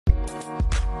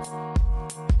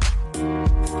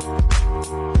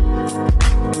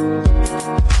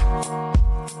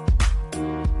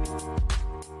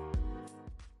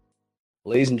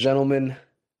Ladies and gentlemen,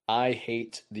 I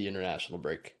hate the international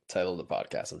break. Title of the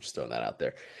podcast. I'm just throwing that out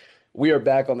there. We are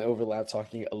back on the overlap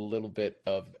talking a little bit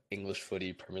of English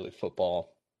footy, Premier League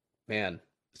football. Man,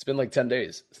 it's been like 10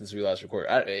 days since we last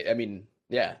recorded. I mean,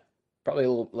 yeah, probably a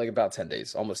little, like about 10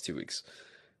 days, almost 2 weeks.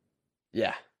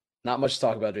 Yeah, not much to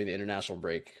talk about during the international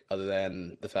break other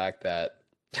than the fact that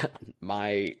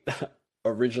my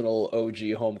original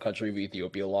OG home country of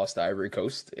Ethiopia lost to Ivory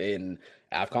Coast in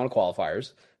AFCON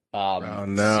qualifiers. Oh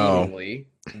no. Seemingly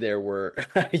there were,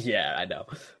 yeah, I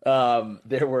know.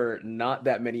 There were not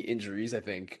that many injuries, I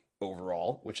think,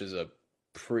 overall, which is a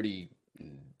pretty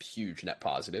huge net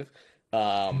positive.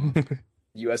 Um,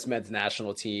 U.S. men's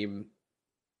national team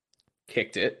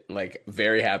kicked it, like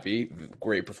very happy,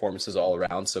 great performances all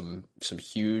around, some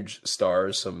huge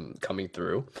stars, some coming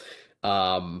through.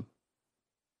 Um,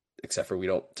 except for we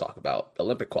don't talk about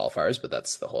Olympic qualifiers, but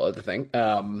that's the whole other thing.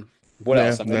 What Yeah,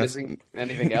 else? Am I no. missing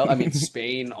anything else? I mean,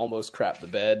 Spain almost crapped the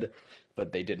bed,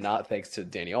 but they did not, thanks to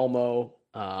Danny Olmo.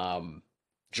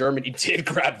 Germany did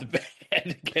grab the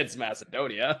bed against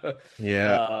Macedonia.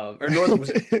 Yeah. Or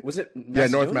North was it Yeah,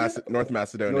 Macedonia? North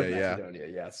Macedonia, North yeah. Macedonia,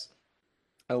 yes.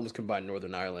 I almost combined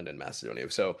Northern Ireland and Macedonia.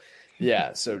 So,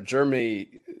 yeah, so Germany,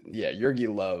 yeah,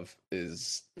 Jurgi Love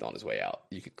is on his way out.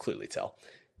 You could clearly tell.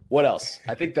 What else?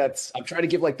 I think I'm trying to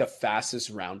give like the fastest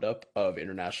roundup of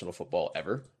international football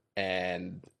ever.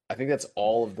 And I think that's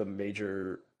all of the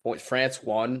major points. France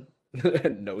won.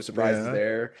 No surprises Yeah.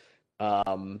 there.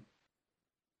 Um,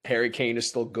 Harry Kane is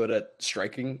still good at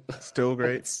striking. Still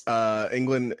great. It's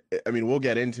England, I mean, we'll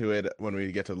get into it when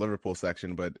we get to the Liverpool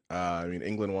section, but I mean,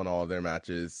 England won all of their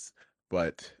matches,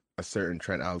 but a certain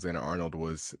Trent Alexander-Arnold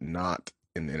was not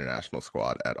in the international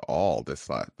squad at all this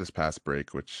past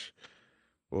break, which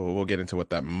we'll get into what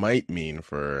that might mean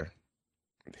for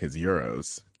his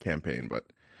Euros campaign, but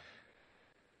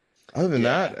other than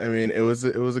yeah, that, I mean, it was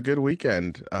a good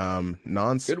weekend, good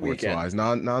non-sports weekend. wise,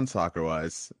 non-soccer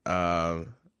wise.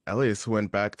 Elias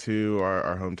went back to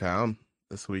our hometown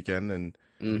this weekend, and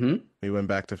Mm-hmm. we went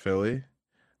back to Philly.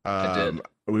 I Um, did.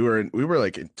 we were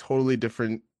like in totally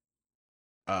different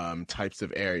types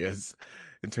of areas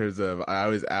in terms of I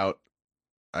was out.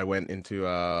 I went into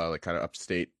like kind of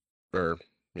upstate or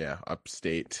yeah,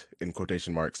 upstate in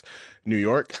quotation marks, New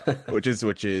York, which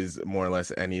is more or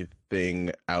less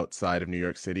anything outside of New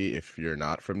York City. If you're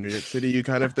not from New York City, you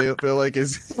kind of feel like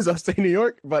is upstate New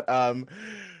York. But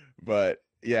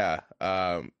yeah,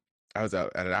 I was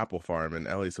out at an apple farm and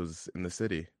Ellis was in the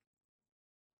city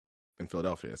in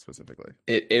Philadelphia specifically.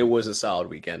 It was a solid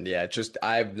weekend. Yeah, just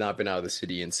I've not been out of the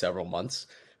city in several months,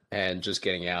 and just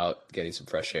getting out, getting some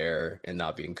fresh air, and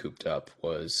not being cooped up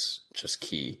was just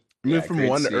key. Moved Yeah, from great to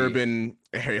one see. urban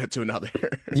area to another.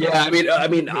 Yeah, I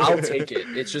mean, I'll take it.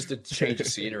 It's just a change of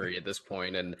scenery at this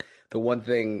point. And the one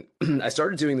thing I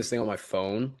started doing this thing on my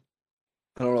phone.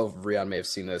 I don't know if Rian may have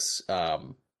seen this.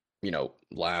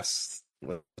 Last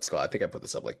what's it called? I think I put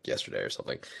this up like yesterday or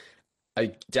something.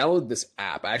 I downloaded this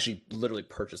app. I actually literally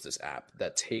purchased this app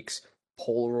that takes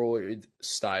Polaroid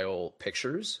style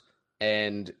pictures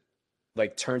and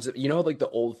like turns it, like the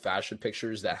old fashioned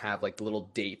pictures that have like the little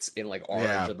dates in like orange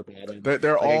Yeah. at the bottom. They're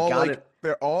Like I all got like it,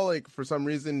 they're all like for some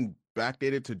reason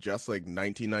backdated to just like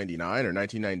 1999 or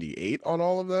 1998 on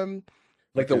all of them,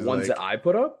 like which the is ones that like I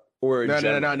put up or in no,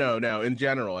 no, no, no, general. no, no. In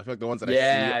general, I feel like the ones that I see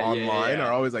Yeah, yeah, online are yeah.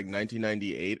 always like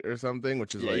 1998 or something,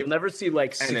 which is Yeah, you'll like never see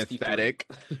like an 63. aesthetic.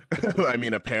 I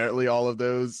mean, apparently all of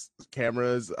those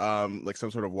cameras, like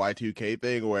some sort of Y2K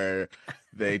thing where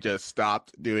they just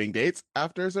stopped doing dates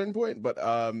after a certain point, but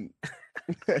I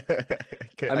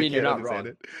I mean, you're can't not understand wrong.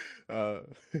 it.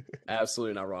 Uh,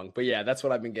 Absolutely not wrong. But yeah, that's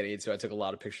what I've been getting into. I took a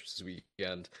lot of pictures this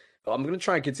weekend. I'm gonna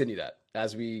try and continue that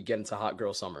as we get into hot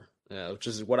girl summer, which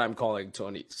is what I'm calling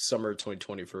summer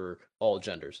 2020 for all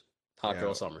genders. Hot yeah,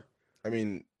 girl summer. I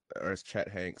mean, or as Chet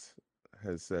Hanks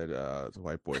has said, it's a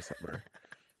white boy summer.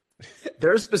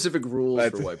 There are specific rules for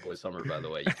That's white boy summer, by the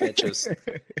way. You can't just,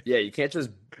 yeah, you can't just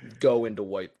go into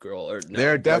white girl or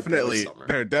there are no, white boy definitely summer.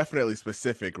 there are definitely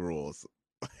specific rules,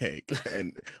 like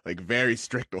and like very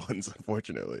strict ones,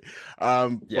 unfortunately.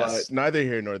 But Yes. neither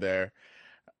here nor there.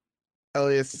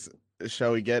 Elias,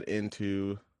 shall we get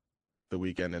into the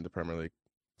weekend in the Premier League?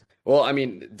 Well, I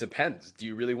mean, it depends. Do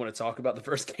you really want to talk about the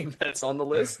first game that's on the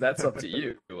list? That's up to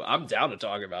you. I'm down to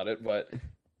talk about it, but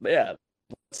yeah,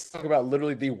 let's talk about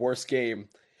literally the worst game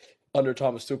under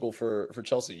Thomas Tuchel for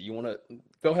Chelsea. You want to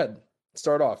go ahead,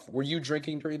 start off. Were you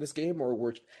drinking during this game, or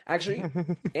were actually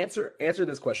answer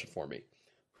this question for me?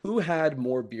 Who had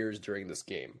more beers during this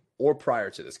game or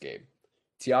prior to this game?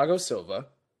 Thiago Silva,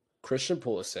 Christian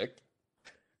Pulisic,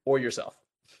 or yourself?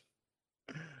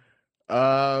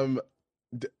 Um,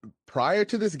 d Prior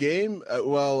to this game,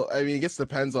 well, I mean, I guess it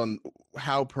depends on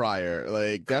how prior.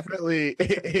 Like, definitely,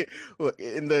 look,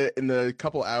 in the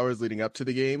couple hours leading up to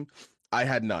the game, I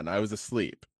had none. I was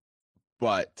asleep.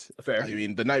 But I Fair.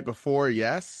 mean, the night before,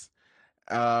 yes.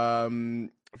 Um,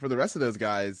 for the rest of those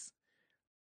guys,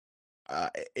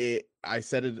 I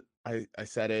said it. I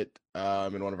said it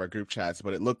in one of our group chats,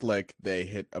 but it looked like they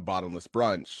hit a bottomless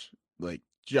brunch, like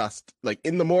just like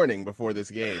in the morning before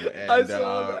this game, I and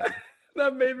saw that.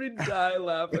 That made me die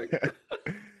laughing.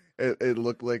 it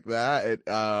looked like that. It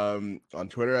on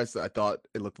Twitter, I thought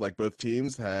it looked like both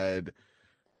teams had,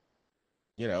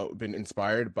 been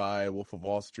inspired by Wolf of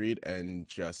Wall Street and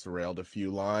just railed a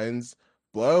few lines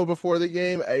blow before the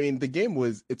game. I mean, the game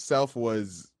was itself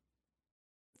was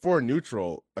for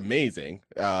neutral amazing.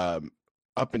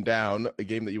 Up and down, a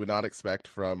game that you would not expect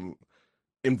from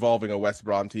involving a West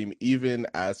Brom team, even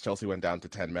as Chelsea went down to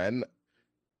 10 men.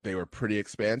 They were pretty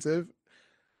expansive.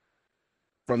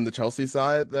 From the Chelsea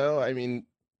side, though, I mean,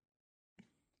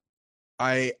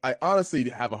 I honestly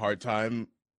have a hard time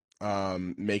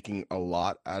making a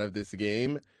lot out of this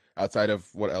game outside of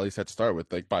what Ellie said to start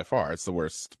with. Like, by far, it's the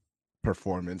worst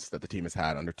performance that the team has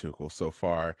had under Tuchel so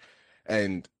far,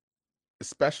 and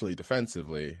especially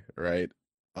defensively, right?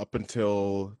 Up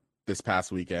until this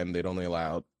past weekend, they'd only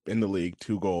allowed in the league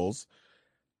 2 goals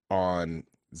on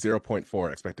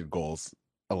 0.4 expected goals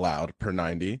allowed per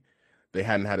 90. They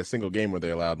hadn't had a single game where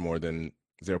they allowed more than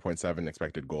 0.7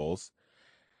 expected goals.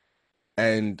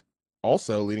 And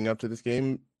also, leading up to this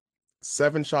game,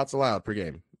 7 shots allowed per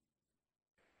game.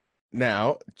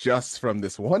 Now, just from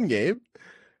this one game,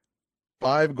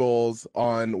 5 goals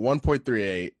on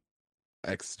 1.38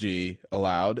 XG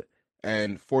allowed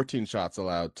and 14 shots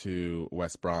allowed to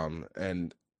West Brom.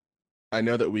 And I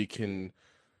know that we can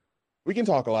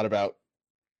talk a lot about,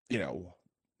 you know,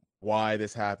 why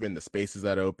this happened, the spaces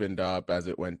that opened up as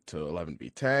it went to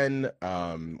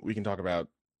 11v10. We can talk about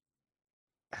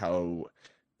how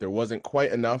there wasn't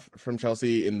quite enough from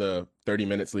Chelsea in the 30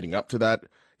 minutes leading up to that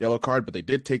yellow card, but they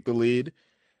did take the lead.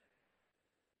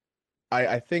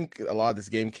 I think a lot of this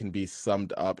game can be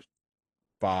summed up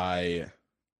by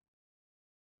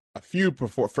a few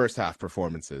first half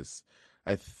performances.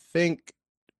 I think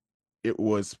it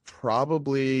was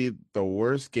probably the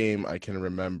worst game I can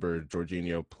remember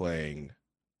Jorginho playing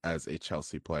as a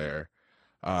Chelsea player.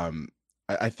 Um,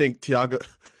 I think Thiago,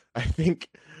 I think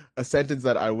a sentence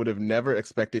that I would have never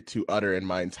expected to utter in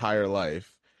my entire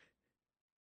life,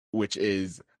 which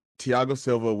is Thiago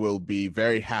Silva will be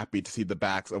very happy to see the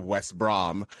backs of West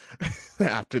Brom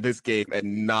after this game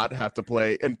and not have to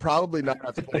play, and probably not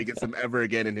have to play against them ever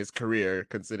again in his career,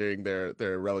 considering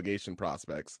their relegation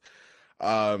prospects.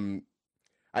 Um,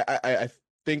 I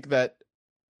think that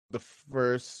the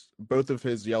first both of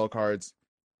his yellow cards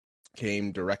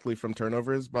came directly from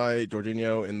turnovers by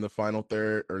Jorginho in the final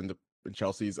third, or in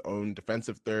Chelsea's own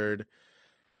defensive third.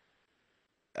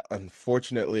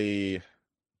 Unfortunately,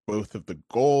 both of the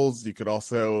goals you could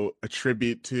also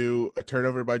attribute to a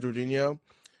turnover by Jorginho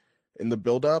in the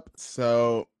build-up.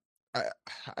 So I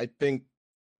I think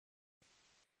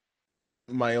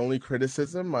my only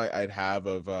criticism I'd have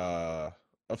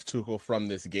of Tuchel from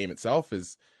this game itself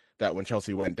is that when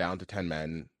Chelsea went down to 10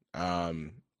 men,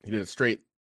 he did a straight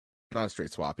not a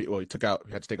straight swap. He had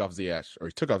to take off Ziyech, or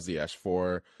he took off Ziyech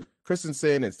for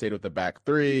Christensen and stayed with the back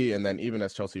three. And then even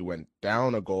as Chelsea went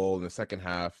down a goal in the second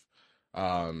half,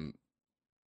 um,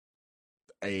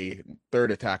 a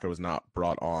third attacker was not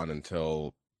brought on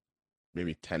until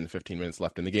maybe 10, 15 minutes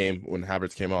left in the game when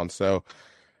Havertz came on. So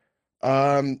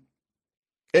um,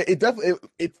 it definitely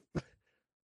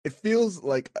it feels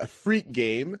like a freak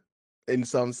game in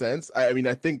some sense. I mean,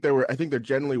 I think there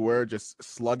generally were just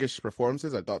sluggish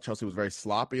performances. I thought Chelsea was very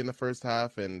sloppy in the first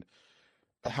half, and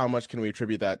how much can we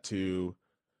attribute that to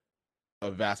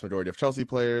a vast majority of Chelsea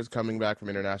players coming back from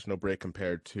international break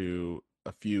compared to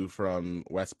a few from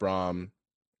West Brom?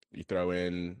 You throw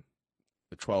in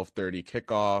the 12:30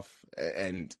 kickoff,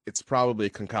 and it's probably a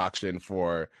concoction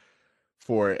for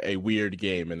a weird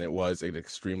game, and it was an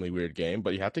extremely weird game.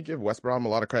 But you have to give West Brom a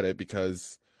lot of credit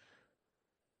because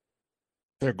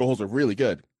their goals are really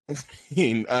good. I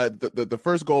mean, the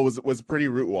first goal was a pretty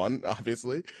route one,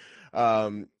 obviously.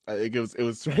 I think it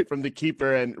was straight from the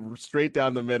keeper and straight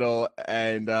down the middle,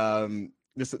 and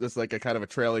this like a kind of a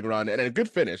trailing run and a good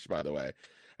finish, by the way.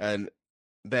 And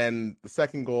then the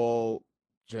second goal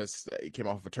just it came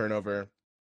off of a turnover.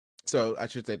 So I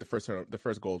should say the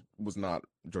first goal was not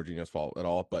Jorginho's fault at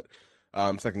all, but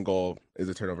second goal is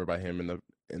a turnover by him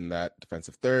in that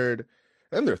defensive third.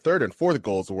 And their third and fourth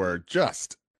goals were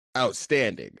just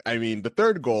outstanding. I mean, the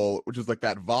third goal, which was like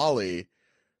that volley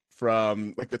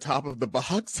from like the top of the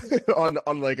box on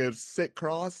like a sick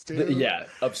cross too. Yeah,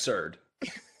 absurd.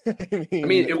 I I mean,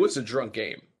 mean, it was a drunk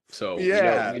game, so we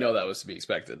yeah. know that was to be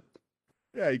expected.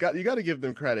 Yeah, you got to give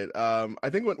them credit. I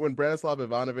think when Branislav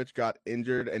Ivanovic got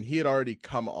injured and he had already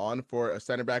come on for a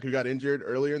center back who got injured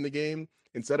earlier in the game,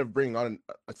 instead of bringing on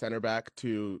a center back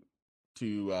to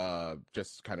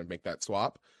just kind of make that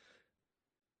swap,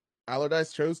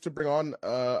 Allardyce chose to bring on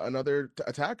another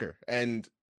attacker, and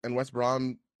West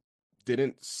Brom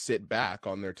didn't sit back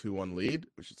on their 2-1 lead,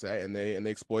 we should say, and they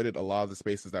exploited a lot of the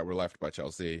spaces that were left by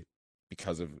Chelsea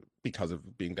because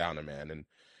of being down a man,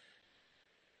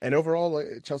 and overall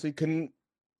Chelsea couldn't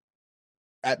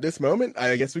at this moment,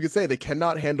 I guess we could say they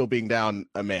cannot handle being down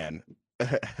a man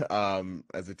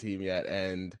as a team yet,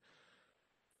 and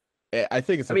I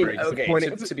think it's I a mean, very okay,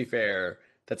 disappointing. to be fair,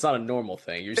 that's not a normal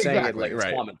thing. You're saying it like Exactly it's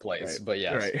right, commonplace, right, but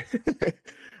yes, right.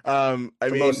 I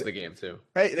for most mean, of the game too.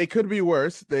 hey, they could be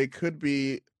worse. They could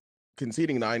be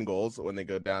conceding 9 goals when they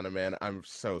go down a man. I'm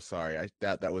so sorry.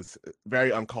 That was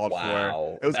very uncalled for.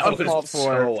 Wow, It was that was uncalled for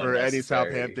so any unnecessary.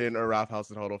 Southampton or Ralph House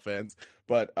and Hodel fans.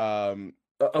 But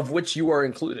Of which you are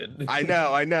included. I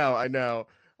know.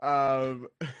 Um,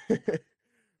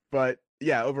 but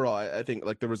yeah, overall, I think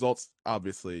like the results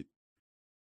obviously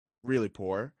really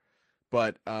poor.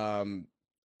 But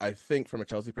I think from a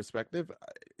Chelsea perspective,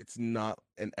 it's not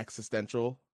an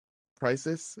existential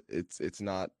crisis. It's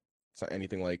not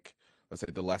anything like, let's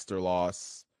say, the Leicester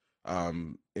loss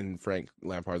in Frank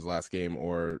Lampard's last game,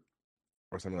 or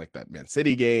something like that Man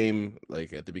City game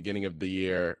like at the beginning of the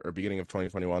year or beginning of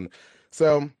 2021.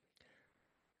 So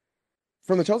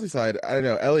from the Chelsea side, I don't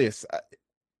know, Elias,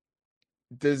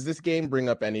 does this game bring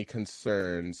up any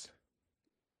concerns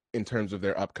in terms of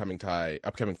their upcoming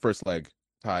first leg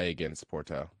tie against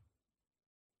Porto?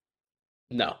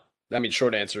 No. I mean,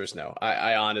 short answer is no.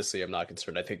 I honestly am not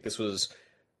concerned. I think this was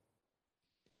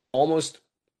almost,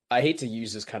 I hate to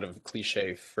use this kind of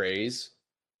cliche phrase,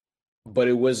 but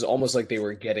it was almost like they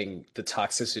were getting the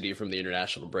toxicity from the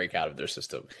international break out of their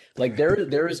system. Like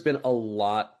there has been a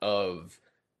lot of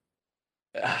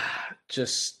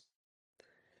just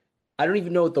I don't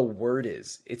even know what the word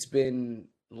is. It's been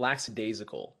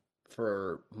lackadaisical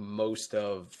for most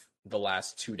of the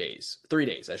last 2 days, 3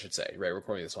 days, I should say, right? We're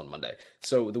recording this on Monday.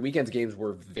 So the weekend's games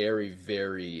were very,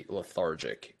 very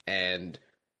lethargic. And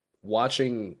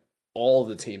watching all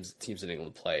the teams in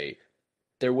England play,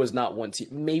 there was not one team,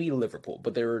 maybe Liverpool,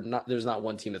 but there's not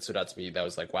one team that stood out to me that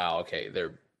was like, wow, okay,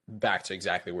 they're back to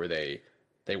exactly where they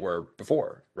were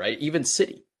before, right? Even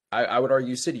City. I would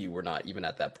argue City were not even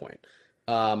at that point.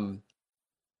 Um,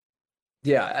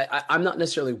 yeah, I'm not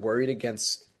necessarily worried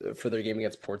against for their game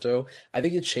against Porto. I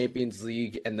think the Champions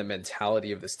League and the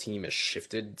mentality of this team has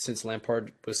shifted since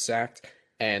Lampard was sacked,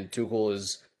 and Tuchel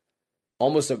is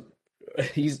almost a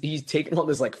he's taken on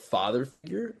this like father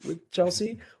figure with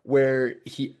Chelsea, where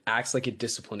he acts like a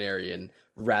disciplinarian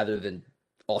rather than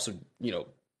also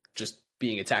just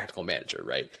being a tactical manager,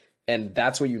 right? And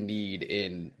that's what you need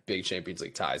in big Champions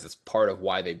League ties. That's part of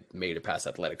why they made it past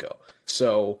Atletico.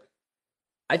 So.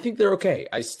 I think they're okay.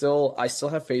 I still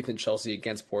have faith in Chelsea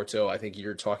against Porto. I think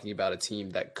you're talking about a team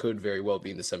that could very well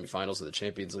be in the semifinals of the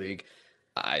Champions League.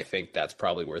 I think that's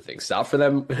probably where things stop for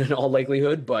them in all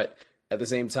likelihood. But at the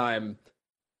same time,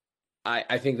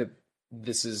 I think that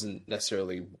this isn't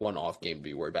necessarily one-off game to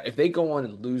be worried about. If they go on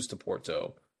and lose to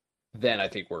Porto, then I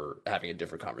think we're having a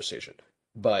different conversation.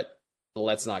 But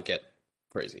let's not get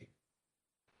crazy.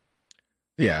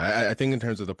 Yeah, I think in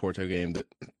terms of the Porto game,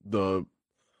 the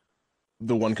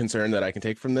the one concern that I can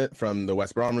take from the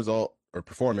West Brom result or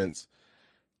performance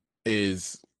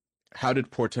is how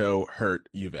did Porto hurt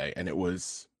Juve? And it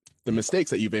was the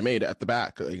mistakes that Juve made at the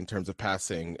back in terms of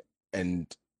passing, and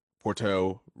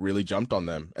Porto really jumped on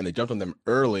them, and they jumped on them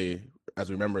early. As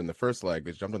we remember in the first leg,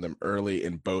 they jumped on them early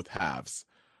in both halves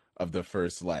of the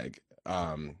first leg,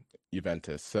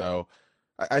 Juventus. So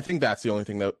I think that's the only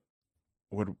thing that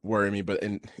would worry me. But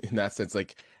in that sense,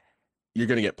 like you're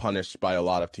going to get punished by a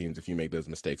lot of teams if you make those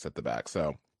mistakes at the back.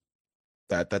 So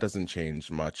that doesn't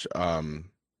change much.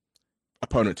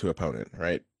 Opponent to opponent,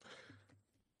 right?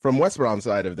 From West Brom's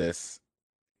side of this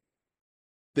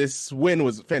win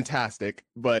was fantastic,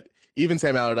 but even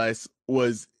Sam Allardyce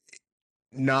was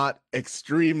not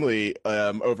extremely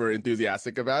over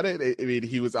enthusiastic about it. I mean,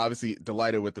 he was obviously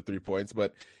delighted with the 3 points,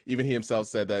 but even he himself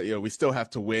said that we still have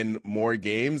to win more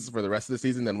games for the rest of the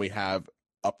season than we have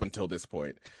up until this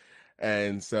point.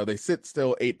 And so they sit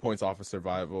still 8 points off of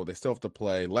survival. They still have to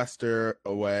play Leicester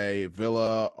away,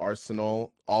 Villa,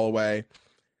 Arsenal all away,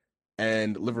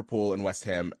 and Liverpool and West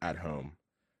Ham at home,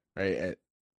 right?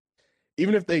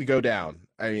 even if they go down,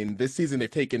 I mean, this season they've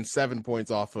taken 7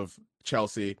 points off of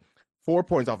Chelsea, 4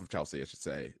 points off of Chelsea, I should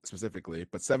say specifically,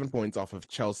 but 7 points off of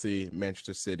Chelsea,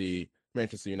 Manchester City,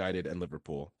 Manchester United, and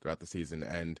Liverpool throughout the season.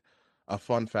 And a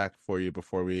fun fact for you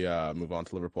before we move on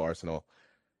to Liverpool Arsenal: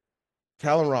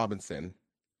 Callum Robinson,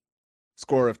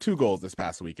 scorer of 2 goals this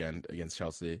past weekend against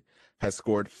Chelsea, has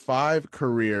scored 5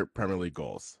 career Premier League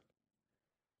goals.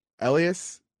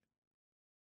 Elias,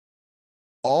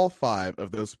 all 5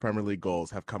 of those Premier League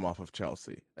goals have come off of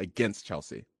Chelsea, against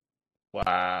Chelsea.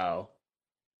 Wow.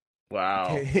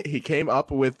 Wow. He came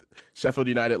up with Sheffield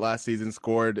United last season,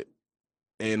 scored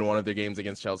in one of their games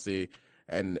against Chelsea,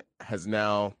 and has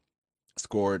now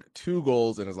scored 2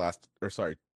 goals in his last, or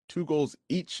sorry, 2 goals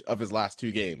each of his last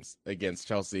 2 games against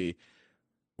Chelsea,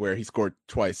 where he scored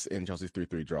twice in Chelsea's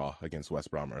 3-3 draw against West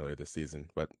Brom earlier this season.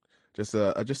 But just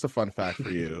a fun fact for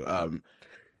you.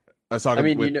 I was I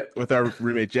talking mean, with our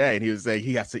roommate Jay, and he was saying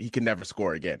he can never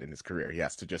score again in his career. He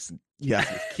has to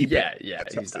keep it yeah,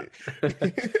 at he's Chelsea.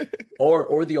 done.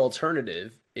 Or the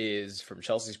alternative is, from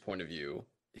Chelsea's point of view,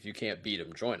 if you can't beat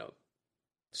him, join him.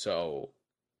 So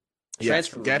Yes,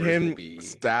 transfer get rumors will him, be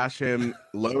stash him,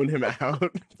 loan him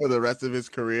out for the rest of his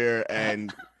career,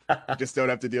 and just don't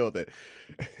have to deal with it.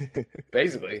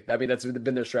 basically. I mean, that's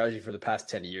been their strategy for the past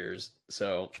 10 years.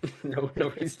 So no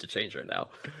reason to change right now.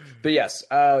 But yes,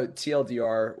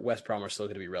 TLDR, West Brom are still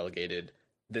going to be relegated.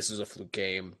 This is a fluke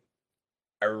game.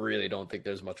 I really don't think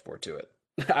there's much more to it.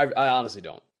 I honestly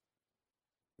don't.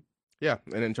 Yeah,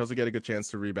 and then Chelsea get a good chance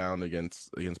to rebound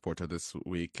against Porto this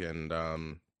week, and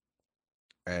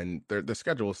their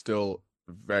schedule is still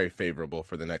very favorable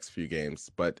for the next few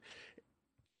games. But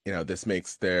this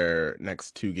makes their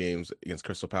next 2 games against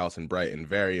Crystal Palace and Brighton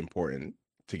very important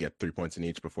to get 3 points in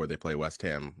each before they play West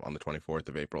Ham on the 24th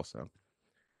of April. So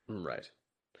Right.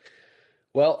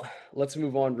 Well, let's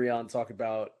move on, Rion, talk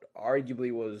about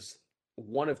arguably was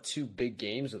one of two big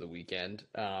games of the weekend.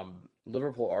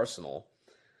 Liverpool Arsenal.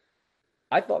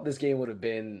 I thought this game would have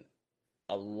been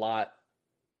a lot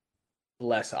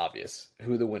less obvious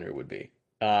who the winner would be.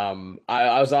 I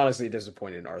was honestly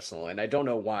disappointed in Arsenal, and I don't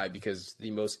know why, because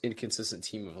the most inconsistent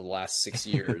team of the last 6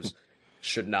 years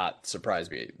should not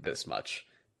surprise me this much.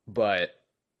 But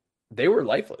they were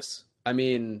lifeless. I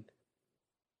mean,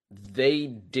 they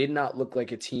did not look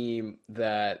like a team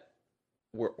that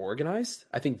were organized.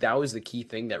 I think that was the key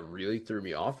thing that really threw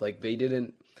me off. Like they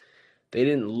didn't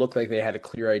look like they had a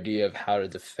clear idea of how to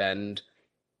defend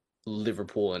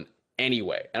Liverpool in any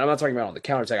way. And I'm not talking about on the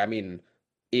counterattack. I mean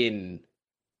in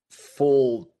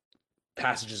full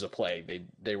passages of play.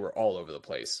 They were all over the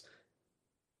place.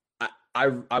 I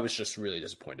was just really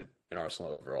disappointed in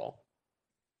Arsenal overall.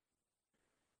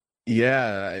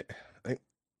 yeah, I think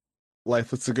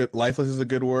lifeless is a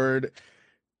good word.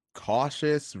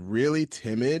 Cautious, really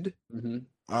timid. Hmm.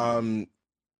 Um,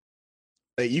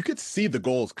 you could see the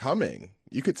goals coming.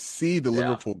 You could see the Yeah.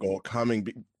 Liverpool goal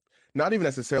coming. Not even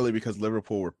necessarily because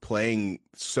Liverpool were playing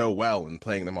so well and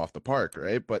playing them off the park,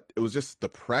 right? But it was just the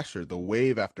pressure, the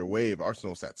wave after wave.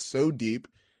 Arsenal sat so deep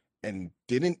and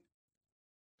didn't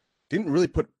really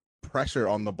put pressure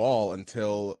on the ball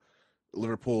until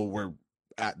Liverpool were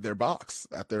at their box,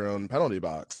 at their own penalty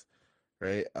box,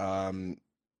 right?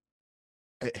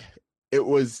 It, it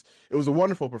was a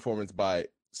wonderful performance by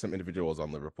some individuals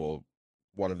on Liverpool.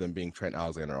 One of them being Trent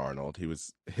Alexander-Arnold.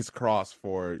 His cross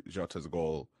for Jota's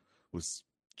goal was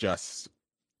just,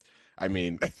 I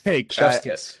mean, hey, Chef's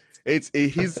kiss.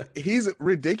 he's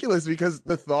ridiculous, because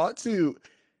the thought to,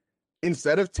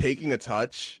 instead of taking a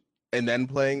touch and then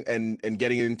playing and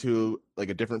getting into like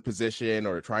a different position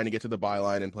or trying to get to the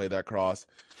byline and play that cross,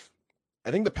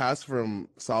 I think the pass from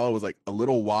Salah was like a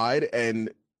little wide, and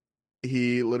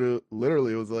he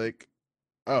literally was like,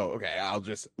 "Oh, okay, I'll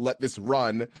just let this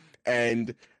run,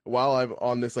 and while I'm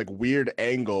on this like weird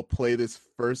angle, play this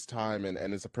first time, and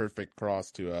it's a perfect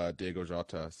cross to Diego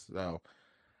Jota." So,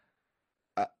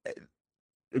 a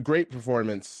great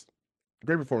performance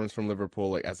from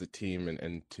Liverpool, like as a team,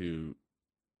 and to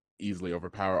easily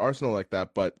overpower Arsenal like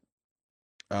that. But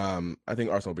I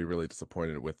think Arsenal will be really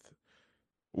disappointed with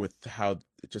how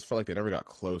it just felt like they never got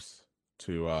close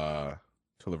to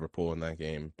Liverpool in that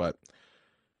game. But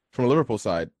from a Liverpool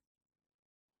side,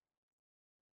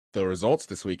 the results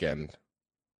this weekend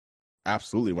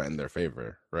absolutely went in their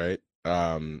favor, right?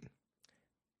 And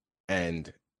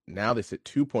now they sit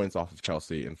 2 points off of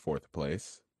Chelsea in fourth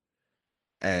place,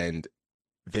 and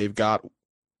they've got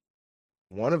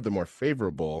one of the more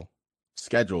favorable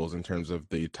schedules in terms of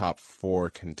the top 4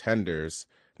 contenders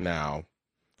now,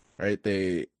 right?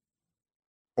 They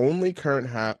only current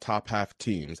top half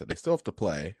teams that they still have to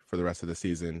play for the rest of the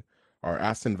season are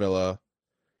Aston Villa,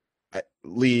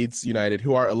 Leeds United,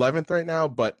 who are 11th right now,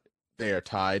 but they are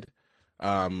tied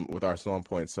with Arsenal on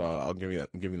points. So I'll give you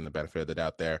the benefit of the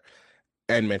doubt there.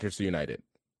 And Manchester United,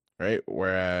 right?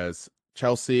 Whereas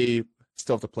Chelsea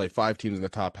still have to play 5 teams in the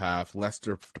top half.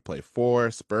 Leicester have to play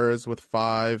 4. Spurs with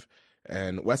 5,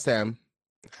 and West Ham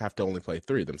have to only play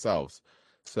 3 themselves.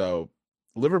 So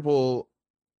Liverpool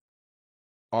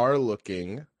are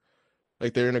looking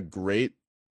like they're in a great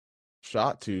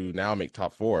shot to now make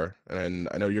top 4. And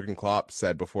I know Jurgen Klopp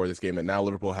said before this game that now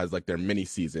Liverpool has like their mini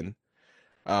season.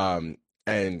 Um,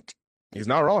 and he's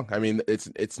not wrong. I mean,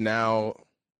 it's now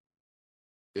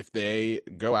if they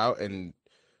go out and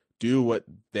do what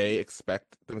they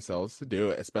expect themselves to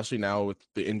do, especially now with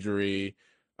the injury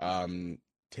um,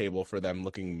 table for them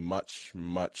looking much,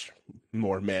 much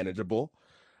more manageable.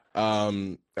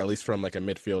 At least from like a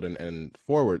midfield and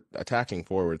forward attacking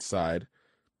forward side,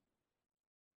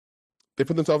 they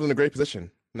put themselves in a great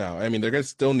position. Now, I mean, they're gonna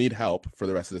still need help for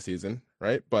the rest of the season,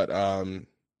 right? But I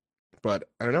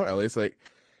don't know, Ellie. It's like,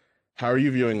 how are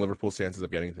you viewing Liverpool's chances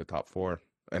of getting to the top 4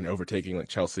 and overtaking like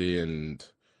Chelsea and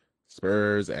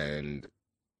Spurs and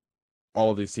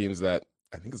all of these teams that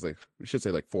I think is like we should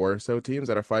say like 4 or so teams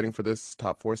that are fighting for this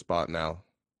top 4 spot now.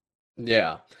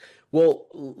 Yeah. Well,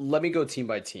 let me go team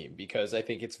by team because I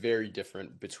think it's very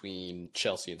different between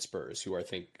Chelsea and Spurs, who I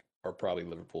think are probably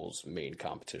Liverpool's main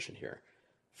competition here.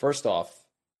 First off,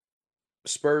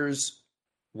 Spurs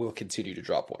will continue to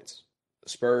drop points.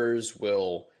 Spurs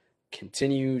will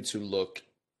continue to look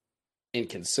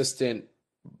inconsistent,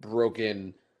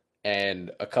 broken,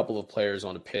 and a couple of players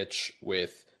on a pitch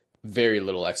with very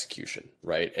little execution,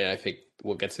 right? And I think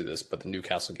we'll get to this, but the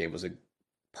Newcastle game was a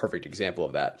perfect example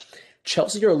of that.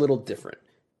 Chelsea are a little different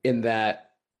in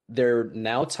that they're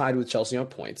now tied with Chelsea on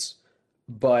points,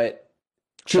 but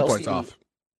 2 points Chelsea, off.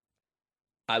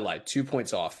 I lied, 2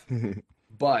 points off.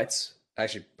 But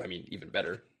actually, I mean, even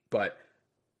better, but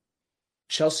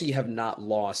Chelsea have not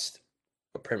lost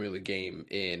a Premier League game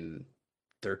in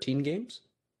 13 games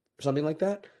or something like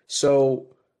that. So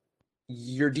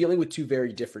you're dealing with two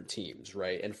very different teams,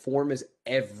 right? And form is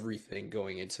everything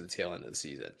going into the tail end of the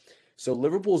season. So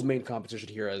Liverpool's main competition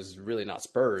here is really not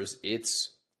Spurs,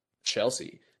 it's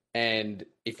Chelsea. And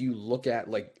if you look at,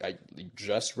 like I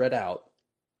just read out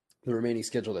the remaining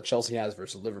schedule that Chelsea has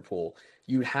versus Liverpool,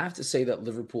 you'd have to say that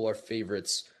Liverpool are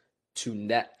favorites to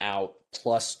net out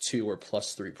 +2 or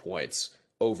 +3 points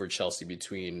over Chelsea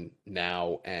between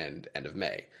now and end of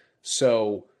May.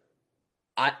 So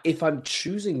if I'm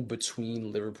choosing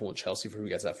between Liverpool and Chelsea for who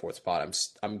gets that fourth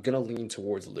spot, I'm gonna lean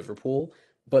towards Liverpool.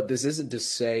 But this isn't to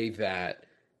say that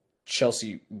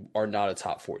Chelsea are not a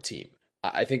top 4 team.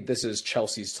 I think this is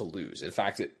Chelsea's to lose. In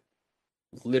fact, it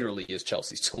literally is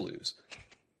Chelsea's to lose.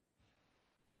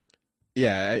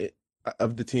 Yeah,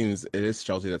 of the teams, it is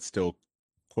Chelsea that still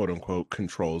quote unquote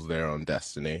controls their own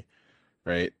destiny,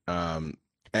 right?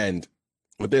 And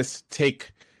with this,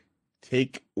 take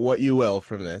what you will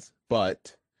from this,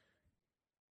 but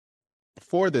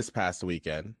for this past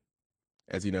weekend,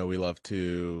 as you know, we love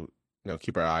to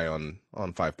keep our eye on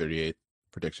 538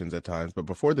 predictions at times, but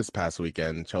before this past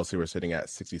weekend, Chelsea were sitting at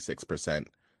 66%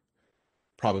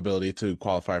 probability to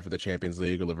qualify for the Champions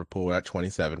League, or Liverpool were at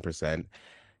 27%.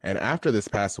 And after this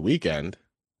past weekend,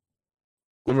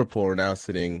 Liverpool are now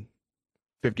sitting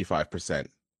 55%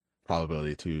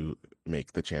 probability to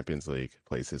make the Champions League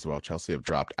places, while Chelsea have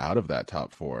dropped out of that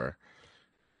top 4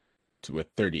 to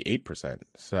with 38%.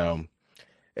 So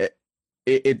it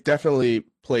it definitely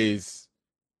plays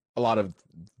a lot of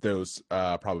those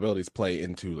probabilities play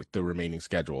into like the remaining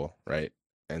schedule, right?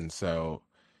 And so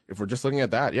if we're just looking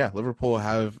at that, yeah, Liverpool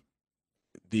have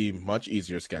the much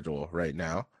easier schedule right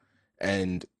now,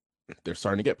 and they're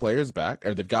starting to get players back,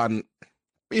 or they've gotten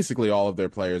basically all of their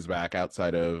players back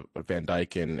outside of Van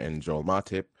Dijk and Joel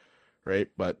Matip, right?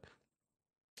 But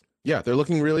yeah, they're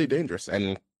looking really dangerous.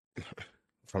 And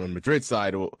from a Madrid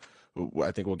side,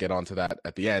 I think we'll get onto that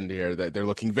at the end here, that they're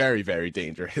looking very, very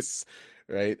dangerous,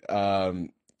 right?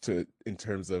 To in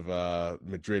terms of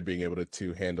Madrid being able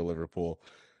to handle Liverpool.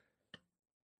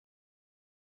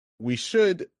 We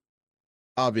should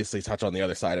obviously touch on the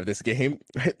other side of this game,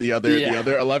 right? The Yeah,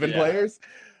 other 11 yeah. players.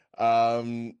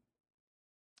 Um,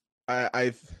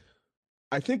 I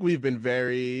I think we've been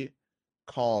very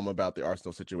calm about the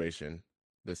Arsenal situation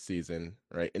this season,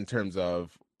 right? In terms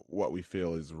of what we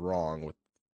feel is wrong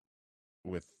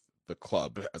with the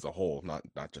club as a whole,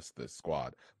 not just the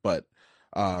squad. But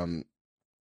um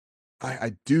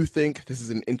I do think this is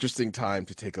an interesting time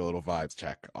to take a little vibes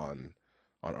check on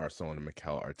Arsenal and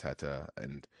Mikel Arteta.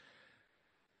 And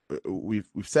we've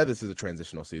said this is a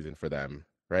transitional season for them,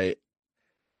 right?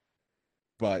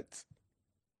 But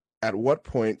at what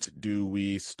point do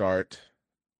we start?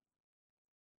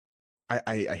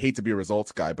 I hate to be a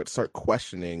results guy, but start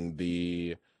questioning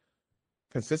the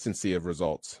consistency of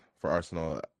results for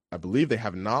Arsenal. I believe they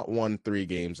have not won 3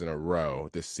 games in a row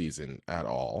this season at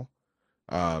all.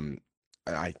 Um,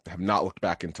 I have not looked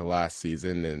back into last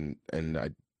season, and I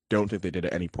don't think they did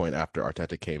at any point after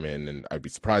Arteta came in, and I'd be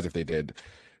surprised if they did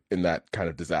in that kind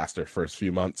of disaster first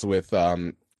few months with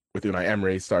Unai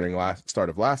Emery starting last start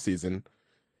of last season.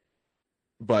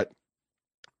 But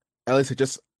at least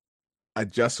I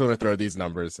just want to throw these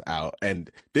numbers out, and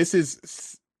this is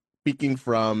speaking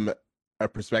from a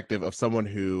perspective of someone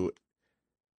who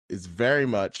is very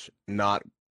much not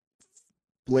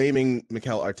blaming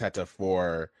Mikel Arteta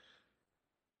for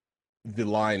the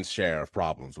lion's share of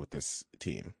problems with this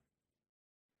team.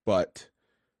 But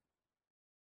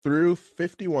through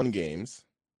 51 games,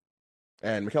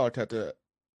 and Mikel Arteta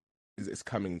is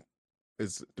coming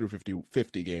is through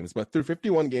 50 games, but through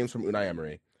 51 games from Unai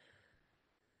Emery,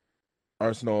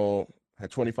 Arsenal had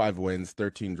 25 wins,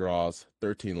 13 draws,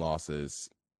 13 losses,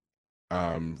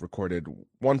 recorded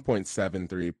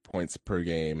 1.73 points per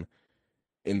game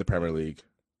in the Premier League,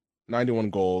 91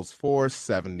 goals,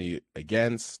 470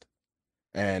 against,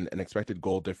 and an expected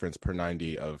goal difference per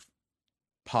 90 of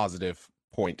positive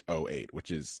 0.08, which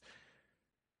is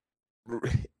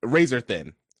razor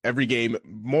thin. Every game,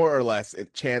 more or less,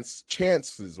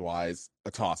 chances wise,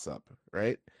 a toss up,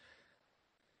 right?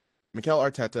 Mikel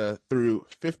Arteta through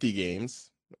 50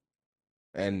 games,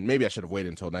 and maybe I should have waited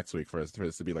until next week for this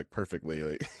to be like perfectly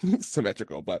like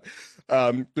symmetrical, but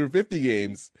through 50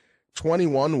 games,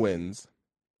 21 wins,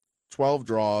 12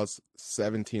 draws,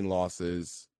 17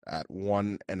 losses at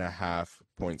 1.5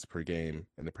 points per game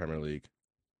in the Premier League,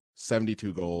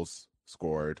 72 goals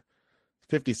scored,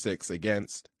 56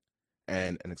 against,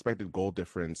 and an expected goal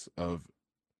difference of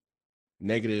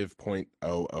negative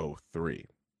 0.003.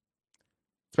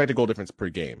 Expected goal difference per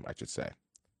game, I should say.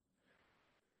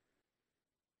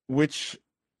 Which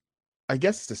I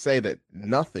guess is to say that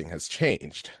nothing has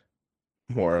changed,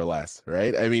 more or less,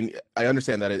 right? I mean, I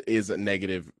understand that it is a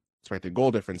negative expected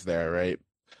goal difference there, right?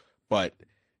 But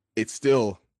it's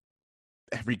still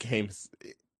every game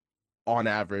on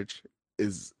average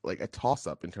is like a toss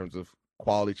up in terms of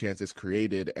quality chances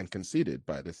created and conceded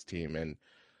by this team. And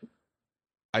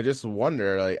I just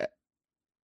wonder, like,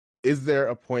 is there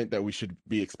a point that we should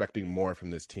be expecting more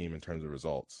from this team in terms of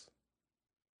results?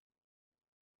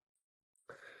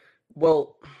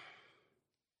 Well,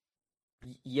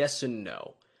 yes and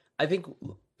no. I think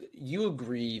you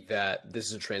agree that this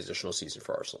is a transitional season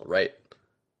for Arsenal, right?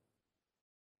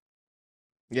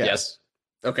 Yeah, Yes.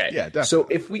 Okay. yeah, So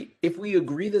definitely. if we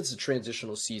agree that it's a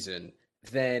transitional season,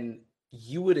 then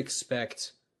you would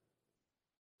expect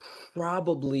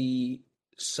probably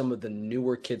some of the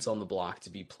newer kids on the block to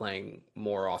be playing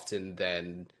more often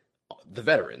than the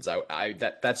veterans.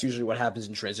 That's usually what happens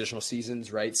in transitional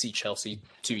seasons, right? See Chelsea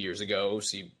 2 years ago,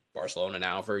 see Barcelona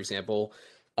now, for example.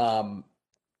 Um,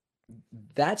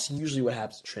 that's usually what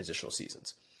happens in transitional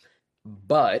seasons.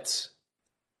 But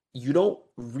you don't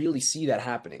really see that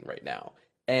happening right now.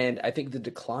 And I think the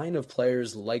decline of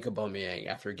players like Aubameyang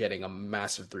after getting a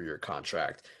massive 3-year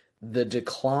contract, the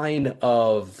decline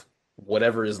of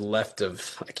whatever is left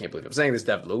of, I can't believe I'm saying this,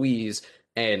 David Luiz,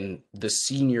 and the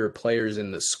senior players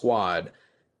in the squad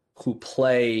who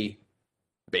play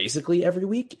basically every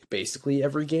week, basically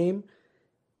every game,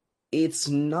 it's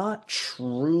not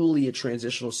truly a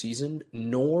transitional season,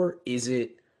 nor is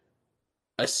it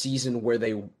a season where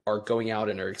they are going out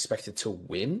and are expected to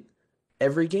win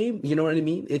every game. You know what I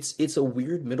mean? It's a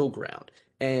weird middle ground.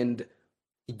 And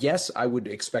yes, I would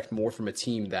expect more from a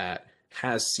team that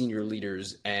has senior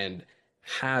leaders and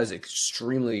has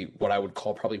extremely what I would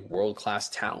call probably world-class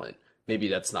talent. Maybe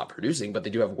that's not producing, but they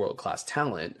do have world-class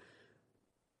talent.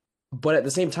 But at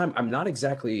the same time, I'm not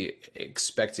exactly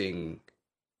expecting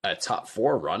a top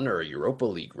four run or a Europa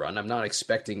League run. I'm not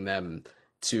expecting them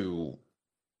to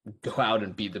go out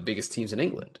and beat the biggest teams in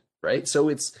England, right?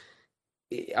 So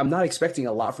I'm not expecting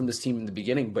a lot from this team in the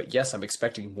beginning, but yes, I'm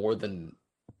expecting more than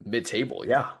mid-table.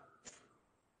 Yeah.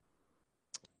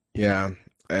 Yeah,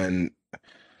 and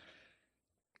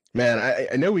man,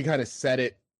 I know we kind of said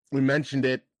it, we mentioned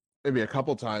it maybe a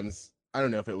couple times. I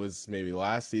don't know if it was maybe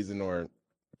last season or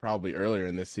probably earlier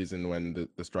in this season when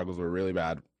the struggles were really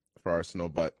bad for Arsenal,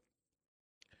 but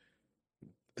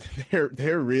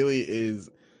there really is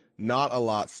not a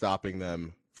lot stopping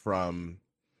them from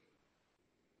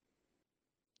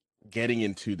getting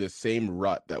into the same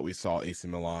rut that we saw AC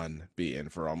Milan be in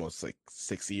for almost like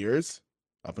 6 years,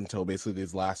 up until basically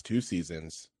these last 2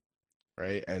 seasons,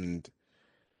 right? And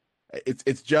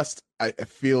It's just I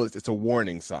feel it's a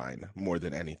warning sign more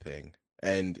than anything,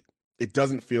 and it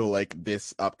doesn't feel like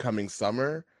this upcoming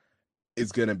summer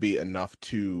is going to be enough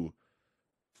to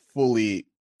fully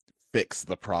fix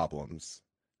the problems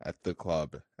at the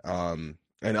club. And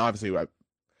obviously,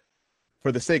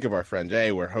 for the sake of our friend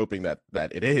Jay, we're hoping that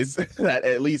it is that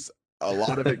at least a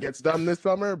lot of it gets done this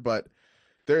summer. But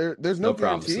there's no No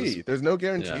promises. guarantee. There's no Yeah.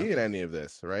 guarantee in any of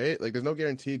this, right? Like there's no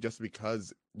guarantee just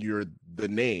because you're the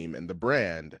name and the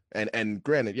brand. And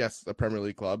granted, yes, a Premier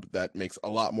League club that makes a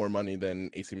lot more money than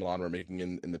AC Milan were making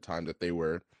in the time that they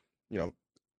were, you know,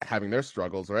 having their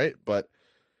struggles, right? But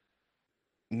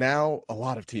now a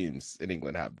lot of teams in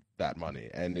England have that money,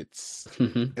 and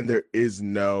there is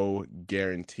no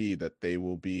guarantee that they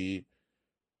will be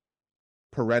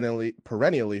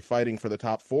perennially fighting for the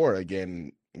top four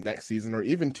again next season or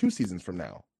even 2 seasons from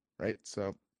now, right?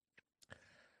 So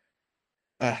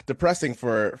depressing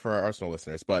for our Arsenal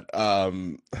listeners, but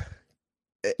Not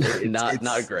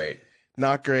it's great.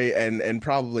 not great and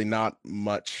probably not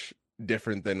much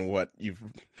different than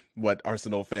what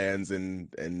Arsenal fans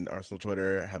and Arsenal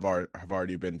Twitter have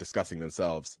already been discussing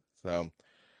themselves. So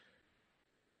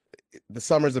the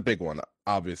summer's a big one,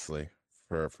 obviously,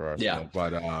 for Yeah. Arsenal,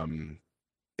 but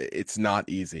it's not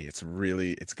easy. It's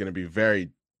going to be very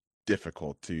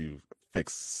difficult to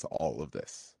fix all of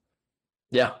this.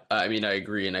 Yeah. I mean, I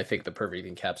agree. And I think the perfect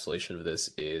encapsulation of this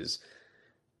is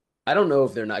I don't know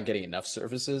if they're not getting enough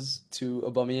services to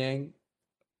Aubameyang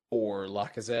or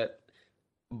Lacazette,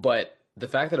 but the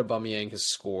fact that Aubameyang has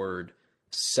scored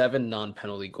seven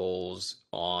non-penalty goals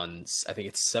on, I think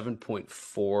it's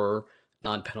 7.4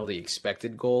 non-penalty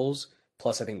expected goals,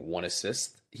 plus I think one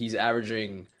assist. He's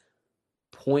averaging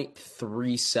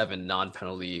 0.37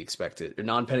 non-penalty expected or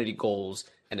non-penalty goals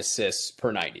and assists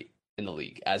per 90 in the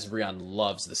league, as Rian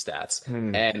loves the stats.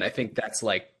 Hmm. And I think that's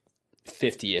like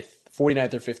 50th,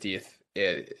 49th or 50th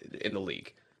in the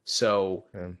league. So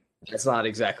Yeah. that's not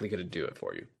exactly going to do it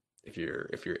for you if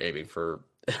you're aiming for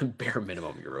bare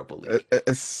minimum Europa League.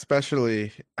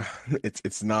 Especially,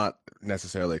 it's not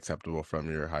necessarily acceptable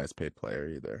from your highest paid player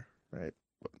either, right?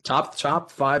 Top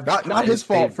five Not his highest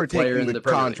fault paid for player taking in the the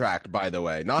Premier League. contract, by the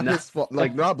way. Not No, his fault,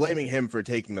 like not blaming him for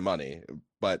taking the money,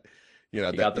 but he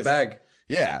that got the this, bag.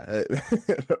 yeah,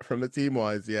 from the team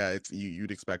wise, yeah, it's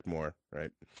you'd expect more, right?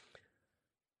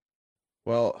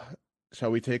 Well,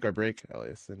 shall we take our break,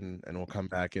 Elias, and we'll come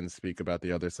back and speak about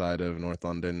the other side of North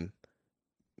London,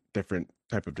 different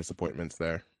type of disappointments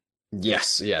there.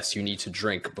 Yes, yes, you need to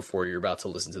drink before you're about to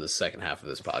listen to the second half of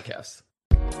this podcast.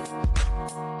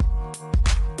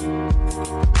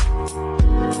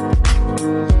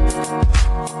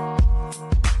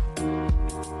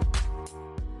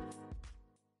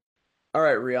 All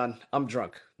right, Rian, I'm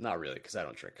drunk. Not really, because I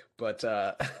don't drink. But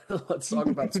let's talk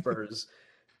about Spurs.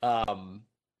 Um,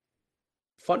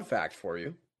 Fun fact for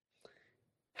you.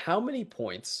 How many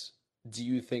points do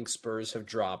you think Spurs have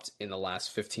dropped in the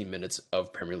last 15 minutes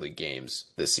of Premier League games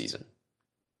this season?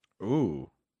 Ooh,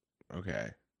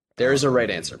 okay. There is a right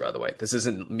answer, by the way. This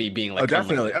isn't me being Oh, like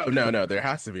definitely. unlimited. Oh, no, there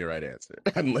has to be a right answer.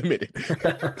 Unlimited.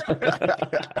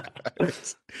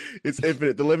 It's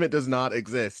infinite. The limit does not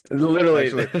exist, Literally,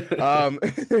 actually. Um,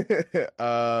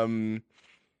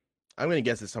 I'm gonna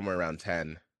guess it's somewhere around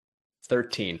 10.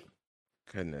 13.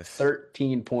 Goodness.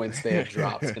 13 points they have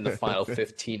dropped in the final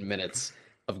 15 minutes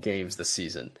of games this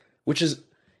season, which is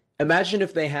imagine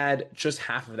if they had just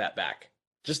half of that back.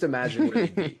 Just imagine where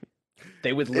they'd be.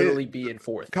 They would It literally be in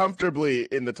fourth. comfortably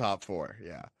in the top four.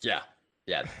 Yeah. Yeah.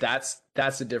 Yeah, that's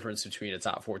the difference between a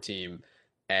top four team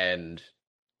and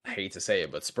I hate to say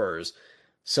it, but Spurs.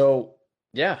 So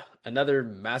yeah, another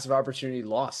massive opportunity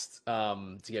lost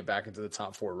to get back into the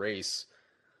top four race.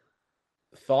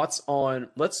 Thoughts on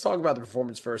let's talk about the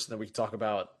performance first, and then we can talk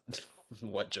about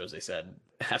what Jose said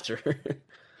after.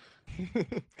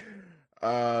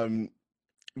 Um,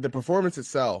 the performance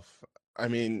itself, I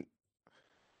mean,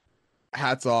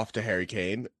 hats off to Harry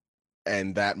Kane,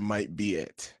 and that might be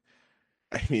it.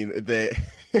 I mean, the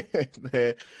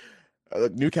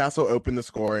Newcastle opened the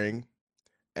scoring,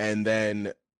 and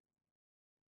then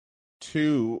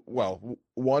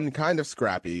one kind of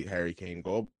scrappy Harry Kane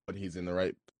goal, but he's in the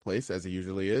right place as he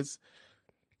usually is,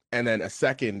 and then a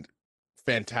second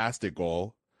fantastic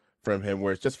goal from him,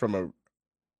 where it's just from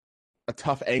a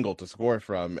tough angle to score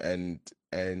from,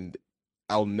 and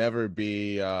I'll never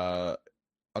be I'll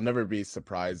never be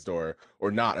surprised or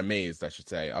not amazed, I should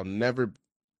say. It'll never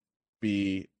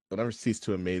cease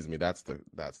to amaze me. That's the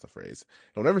phrase.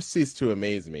 It'll never cease to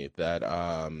amaze me that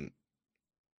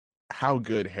how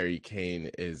good Harry Kane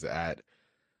is at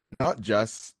not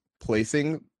just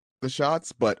placing the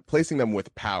shots, but placing them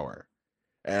with power.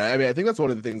 And I mean, I think that's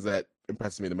one of the things that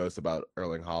impresses me the most about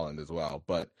Erling Haaland as well.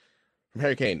 But from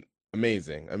Harry Kane,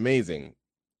 amazing, amazing.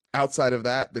 Outside of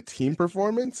that, the team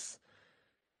performance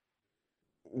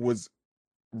was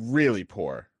really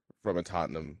poor from a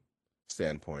Tottenham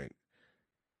standpoint.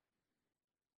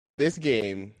 This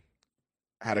game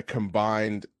had a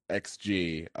combined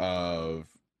XG of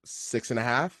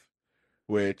 6.5,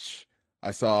 which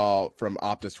I saw from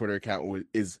Opta's Twitter account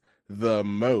is the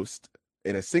most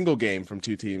in a single game from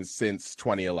two teams since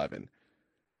 2011.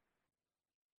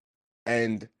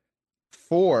 And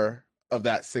 4 of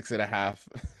that 6.5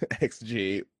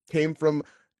 XG came from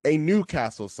a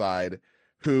Newcastle side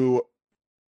who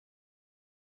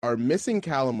are missing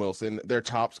Callum Wilson, their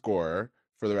top scorer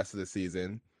for the rest of the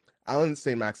season. Alan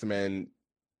St. Maximin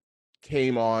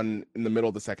came on in the middle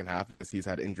of the second half because he's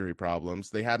had injury problems.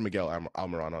 They had Miguel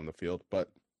Almiron on the field, but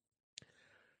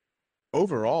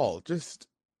overall, just,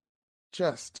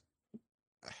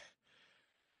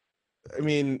 I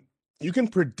mean, you can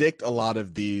predict a lot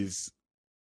of these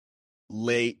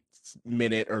late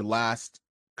minute or last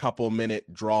couple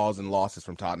minute draws and losses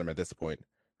from Tottenham at this point,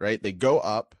 right? They go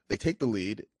up, they take the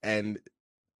lead, and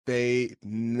they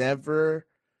never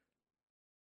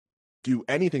do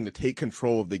anything to take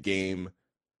control of the game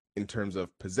in terms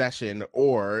of possession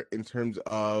or in terms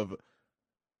of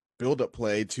build-up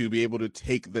play to be able to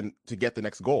get the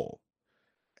next goal.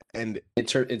 And In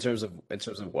terms of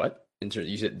what? Did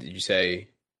you say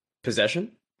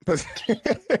possession?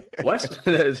 What?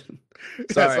 Yeah,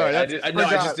 Sorry, sorry, I that's did. I know. I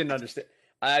just forgot. didn't understand.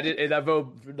 I did.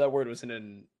 That word wasn't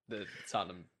in the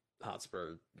Tottenham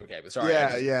Hotspur. Okay, but sorry.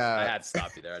 Yeah, I yeah. had to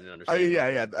stop you there. I didn't I mean,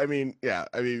 understand. yeah.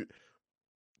 I mean,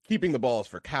 keeping the balls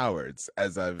for cowards,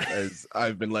 as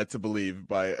I've been led to believe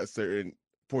by a certain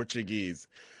Portuguese.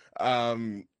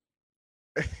 Um,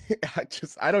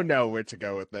 I don't know where to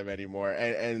go with them anymore.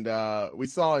 And we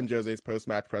saw in Jose's post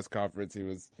match press conference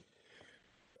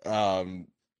um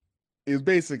he was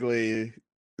basically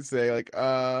saying like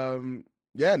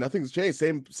yeah, nothing's changed.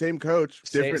 Same coach,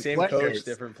 Same different same coach, players.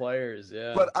 different players.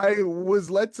 Yeah. But I was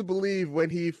led to believe when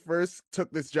he first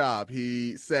took this job,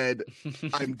 he said,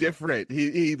 I'm different.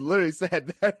 He literally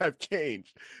said that I've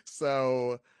changed.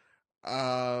 So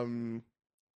um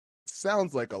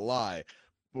sounds like a lie.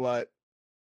 But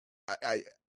I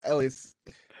at least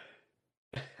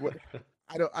what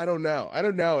I don't know. I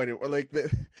don't know anymore. Like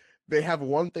they have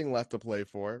one thing left to play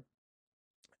for,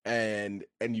 and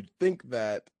you'd think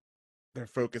that their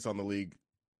focus on the league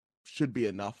should be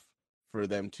enough for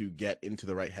them to get into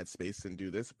the right headspace and do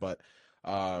this. But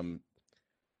um,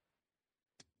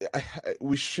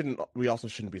 we also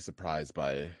shouldn't be surprised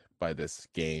by this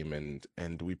game,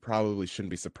 and we probably shouldn't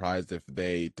be surprised if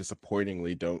they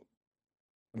disappointingly don't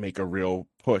make a real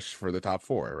push for the top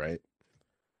four, right?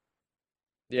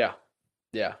 Yeah.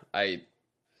 Yeah. I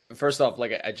First off,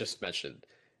 like I just mentioned,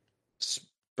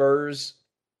 Spurs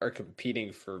are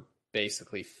competing for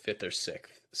basically fifth or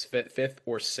sixth.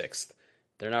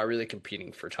 They're not really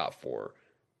competing for top four.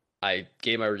 I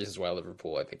gave my reasons why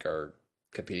Liverpool, I think, are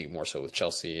competing more so with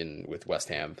Chelsea and with West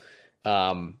Ham.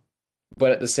 Um,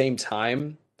 but at the same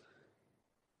time,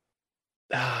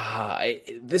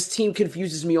 this team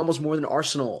confuses me almost more than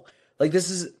Arsenal. Like this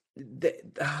is,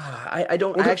 I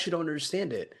Well, actually don't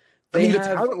understand it. I They mean, the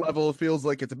have talent level feels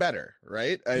like it's better,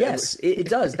 right? Yes, it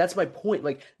does. That's my point.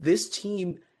 Like this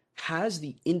team has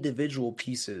the individual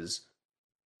pieces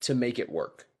to make it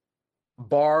work.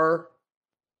 Bar,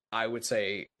 I would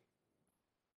say,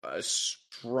 a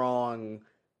strong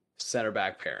center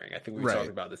back pairing. I think we've talked Right,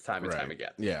 about this time and time right,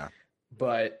 again. yeah.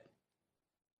 But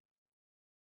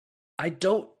I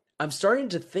don't. I'm starting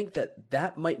to think that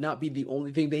that might not be the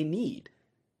only thing they need.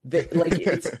 Like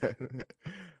it's.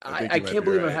 I think I you might can't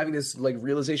be believe I'm right. having this like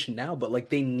realization now, but like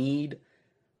they need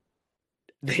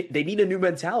a new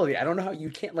mentality. I don't know how you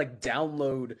can't like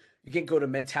download, you can't go to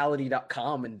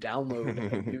mentality.com and download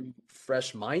a new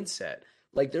fresh mindset.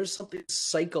 Like there's something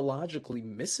psychologically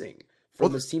missing from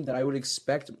Well, this team that I would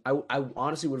expect. I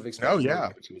honestly would have oh expected more to yeah,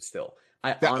 give it to it still.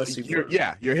 I that honestly would you're have.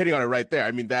 yeah, you're hitting on it right there.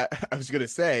 I mean, that I was gonna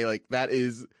say like that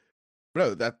is,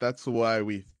 bro.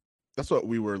 That's what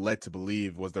we were led to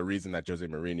believe was the reason that Jose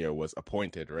Mourinho was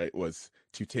appointed, right? Was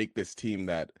to take this team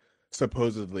that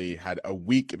supposedly had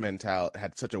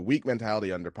such a weak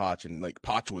mentality under Poch, and like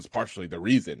Poch was partially the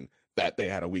reason that they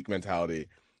had a weak mentality.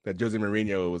 That Jose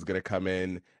Mourinho was gonna come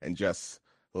in and just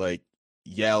like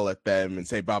yell at them and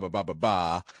say ba ba ba ba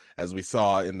ba, as we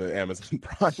saw in the Amazon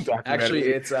Prime Actually,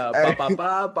 documentary. it's ba ba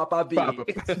ba ba ba Papa,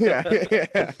 b. yeah,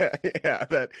 yeah,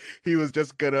 that he was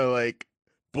just gonna like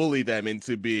bully them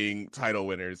into being title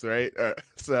winners, right?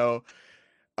 So,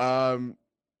 um,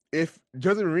 if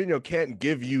Jose Mourinho can't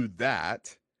give you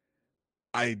that,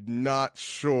 I'm not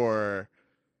sure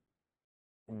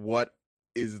what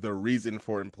is the reason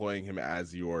for employing him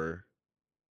as your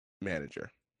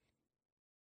manager.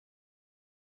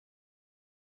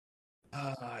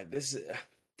 This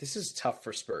is tough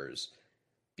for Spurs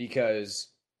because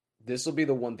this will be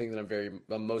the one thing that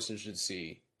I'm most interested to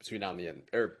see between now and the end,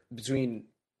 or between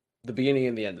the beginning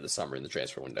and the end of the summer in the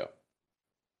transfer window.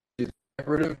 Get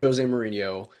rid of Jose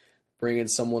Mourinho, bring in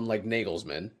someone like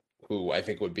Nagelsmann, who I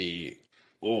think would be,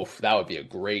 oof, that would be a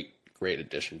great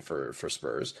addition for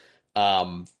Spurs.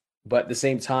 Um, but at the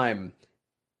same time,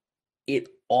 it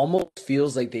almost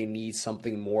feels like they need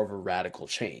something more of a radical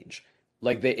change.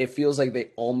 It feels like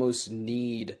they almost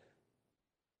need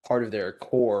part of their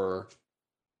core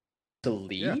to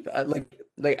Yeah, leave.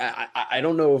 I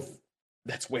don't know if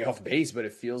that's way off base, but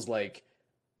it feels like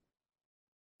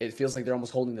they're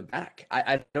almost holding them back.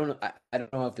 I don't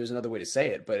know if there's another way to say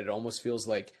it, but it almost feels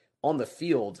like on the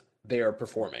field they are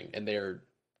performing and they're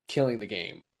killing the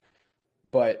game,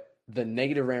 but the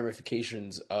negative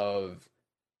ramifications of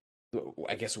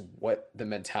I guess what the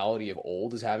mentality of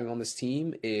old is having on this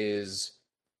team is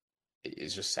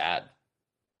just sad.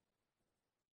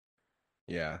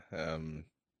 yeah.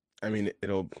 I mean,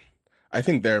 it'll. I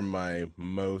think they're my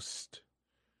most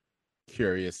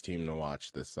curious team to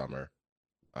watch this summer,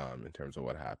 in terms of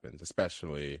what happens,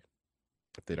 especially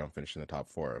if they don't finish in the top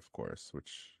four, of course,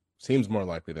 which seems more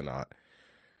likely than not.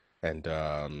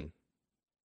 And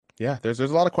yeah, there's a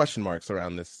lot of question marks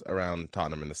around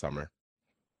Tottenham in the summer,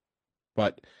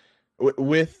 but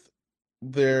with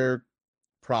their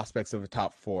prospects of a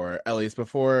top four, Elias,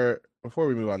 before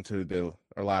we move on to the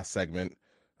our last segment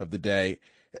of the day,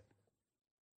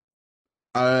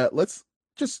 let's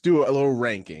just do a little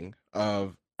ranking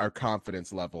of our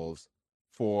confidence levels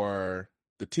for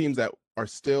the teams that are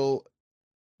still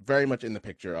very much in the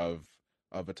picture of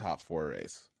a top four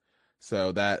race.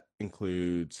 So that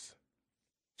includes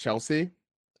Chelsea.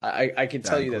 I can That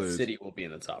tell you that includes City will be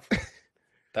in the top four.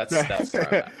 That's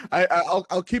where I'm I at.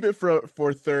 I'll keep it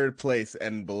for third place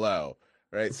and below,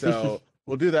 right? So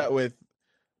we'll do that with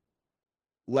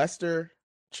Leicester,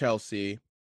 Chelsea,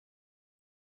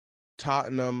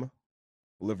 Tottenham,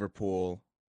 Liverpool,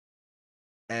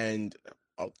 and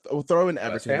I'll throw in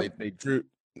West Everton. Ham? They drew.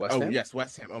 West Oh Ham? yes,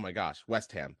 West Ham. Oh my gosh,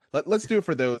 West Ham. Let's do it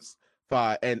for those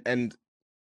five and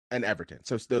Everton.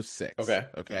 So it's those six. Okay.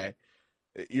 Okay,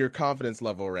 your confidence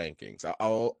level rankings.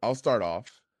 I'll start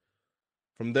off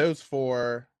from those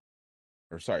four,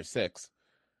 or sorry, six.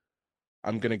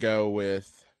 I'm gonna go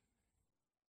with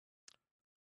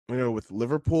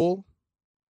Liverpool,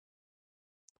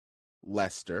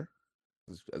 Leicester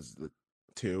as the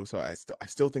two. So I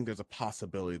still think there's a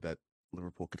possibility that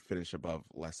Liverpool could finish above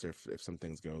Leicester if some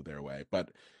things go their way. But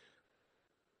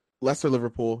Leicester,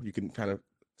 Liverpool, you can kind of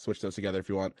switch those together if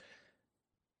you want.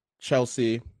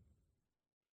 Chelsea,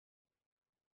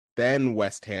 then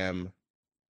West Ham,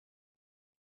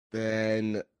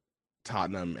 then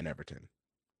Tottenham and Everton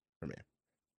for me.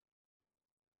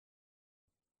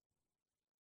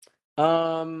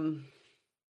 Um,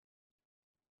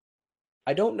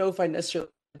 I don't know if I necessarily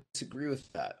disagree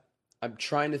with that. I'm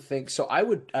trying to think. So I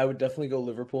would definitely go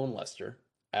Liverpool and Leicester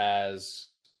as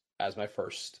as my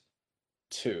first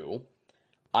two.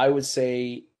 I would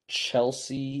say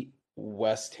Chelsea,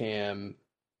 West Ham,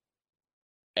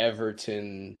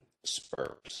 Everton,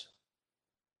 Spurs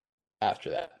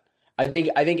after that. I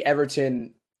think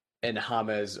Everton and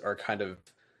James are kind of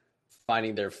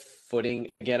finding their footing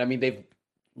again. I mean, they've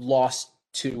lost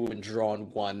two and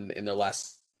drawn one in their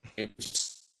last game, which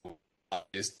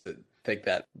is to think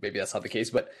that maybe that's not the case.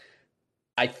 But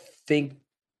I think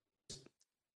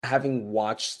having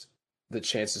watched the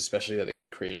chances, especially that they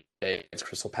created against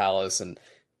Crystal Palace, and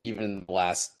even in the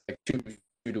last like two,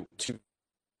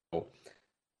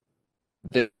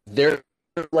 they're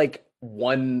like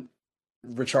one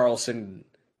Richarlison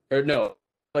or no,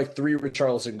 like three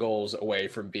Richarlison goals away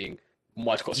from being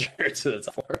much closer to the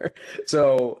top four.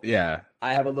 So Yeah,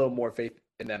 I have a little more faith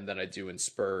in them than I do in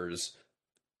Spurs.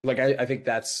 I think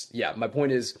that's yeah. My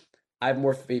point is I have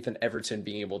more faith in Everton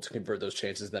being able to convert those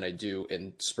chances than I do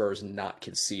in Spurs not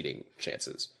conceding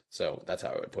chances. So that's how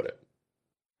I would put it.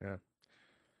 yeah,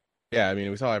 yeah. I mean,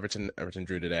 we saw Everton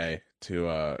drew today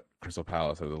to Crystal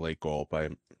Palace with a late goal by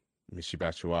Michy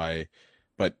Batshuayi,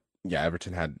 but yeah,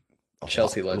 Everton had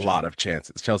Chelsea a legend. lot of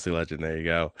chances. Chelsea legend, there you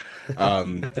go.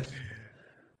 Um,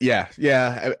 yeah,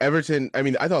 yeah. Everton. I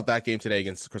mean, I thought that game today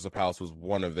against Crystal Palace was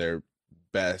one of their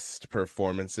best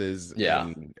performances Yeah,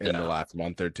 in the yeah. last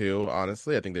month or two.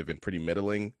 Honestly, I think they've been pretty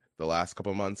middling the last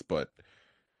couple of months, but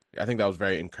I think that was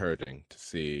very encouraging to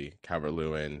see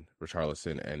Calvert-Lewin,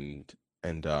 Richarlison,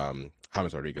 and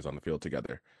James Rodriguez on the field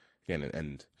together again.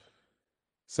 And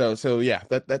so yeah,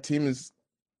 that team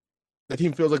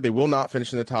feels like they will not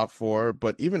finish in the top four,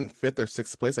 but even fifth or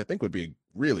sixth place, I think would be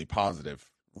really positive,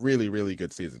 really, really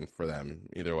good season for them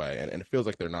either way. And it feels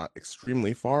like they're not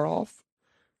extremely far off,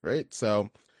 right? So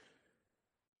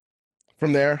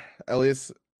from there,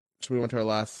 Elias, should we move on to our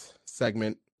last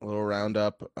segment, a little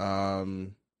roundup?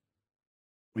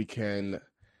 We can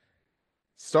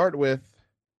start with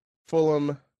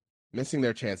Fulham missing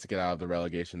their chance to get out of the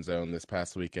relegation zone this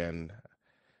past weekend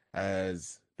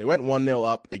as they went 1-0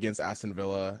 up against Aston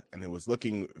Villa, and it was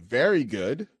looking very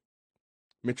good.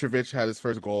 Mitrovic had his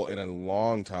first goal in a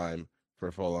long time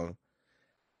for Fulham,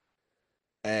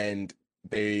 and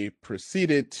they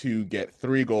proceeded to get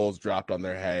 3 goals dropped on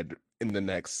their head in the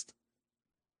next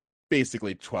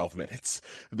basically 12 minutes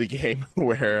of the game,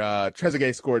 where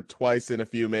Trezeguet scored twice in a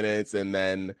few minutes, and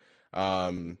then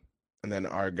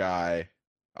our guy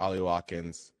Ollie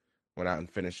Watkins went out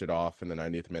and finished it off in the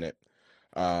 90th minute.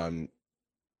 Um,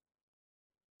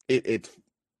 it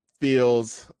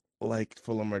feels like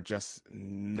Fulham are just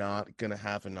not gonna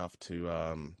have enough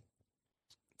to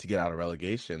get out of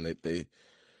relegation. They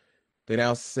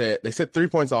sit 3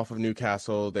 points off of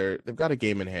Newcastle. They've got a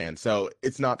game in hand, so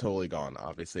it's not totally gone,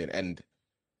 obviously. And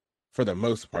for the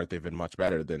most part, they've been much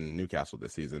better than Newcastle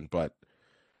this season. But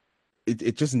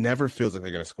it just never feels like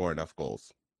they're going to score enough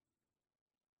goals.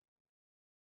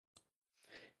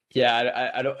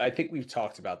 Yeah, I don't. I think we've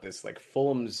talked about this. Like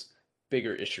Fulham's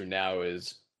bigger issue now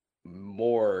is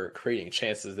more creating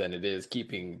chances than it is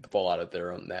keeping the ball out of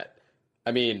their own net.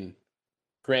 I mean,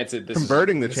 granted,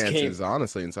 Converting the this game. chances,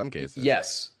 honestly, in some cases.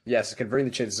 Yes, yes, converting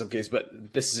the chances in some cases,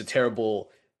 but this is a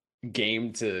terrible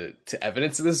game to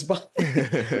evidence this by.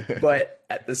 But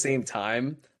at the same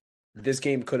time, this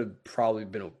game could have probably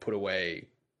been put away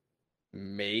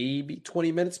maybe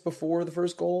 20 minutes before the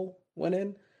first goal went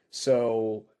in.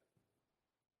 So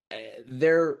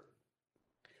they're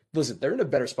listen, they're in a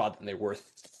better spot than they were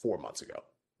 4 months ago.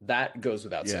 That goes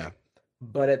without Yeah. saying.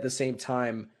 But at the same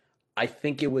time, I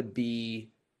think it would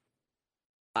be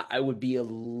I would be a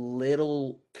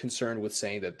little concerned with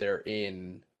saying that they're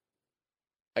in,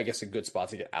 I guess, a good spot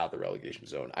to get out of the relegation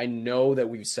zone. I know that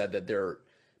we've said that they're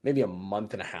maybe a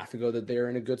month and a half ago that they're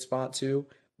in a good spot too,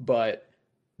 but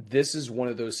this is one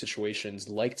of those situations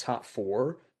like top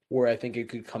four where I think it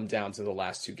could come down to the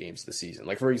last 2 games of the season.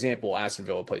 Like, for example, Aston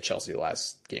Villa played Chelsea the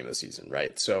last game of the season,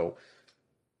 right? So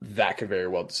that could very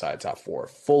well decide top four.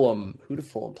 Fulham, who did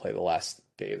Fulham play the last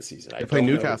day of the season? I They play don't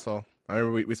know. Newcastle. I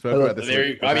remember we spoke about this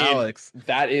with I mean, Alex.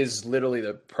 that is literally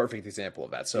the perfect example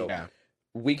of that. So Yeah.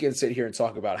 we can sit here and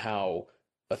talk about how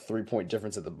a 3 point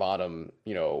difference at the bottom,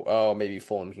 oh, maybe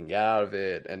Fulham can get out of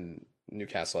it and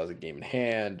Newcastle has a game in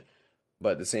hand.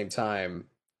 But at the same time,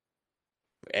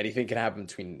 anything can happen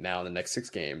between now and the next 6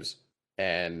 games.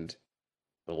 And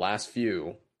the last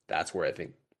few, that's where I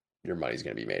think your money's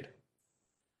going to be made.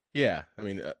 Yeah. I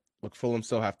mean, look, Fulham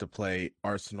still have to play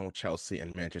Arsenal, Chelsea,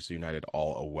 and Manchester United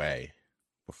all away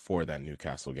before that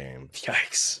Newcastle game.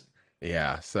 Yikes.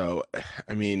 Yeah. So,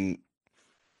 I mean,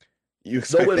 you They'll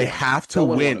expect win they one. have to They'll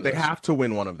win one win. of They those. have to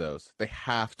win one of those. They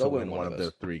have to They'll win win one one of of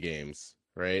those those. 3 games,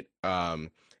 right?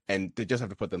 And they just have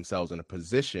to put themselves in a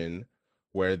position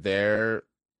where they're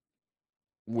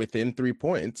within 3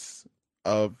 points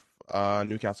of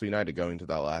Newcastle United going to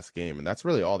that last game, and that's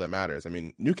really all that matters. I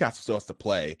mean, Newcastle still has to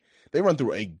play. They run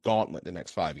through a gauntlet the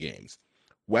next 5 games: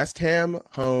 West Ham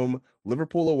home,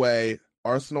 Liverpool away,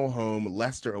 Arsenal home,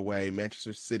 Leicester away,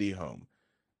 Manchester City home.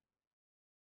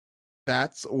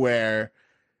 That's where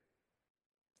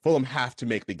Fulham have to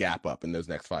make the gap up in those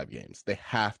next 5 games. They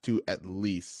have to at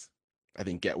least, I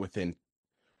think, get within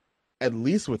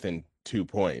 2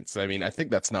 points. I mean, I think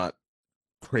that's not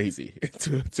crazy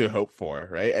to hope for,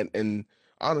 right? And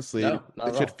honestly, No, not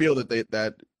they at should all. feel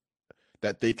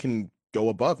that they can go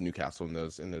above Newcastle in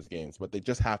those games, but they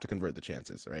just have to convert the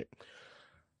chances, right?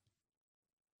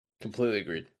 Completely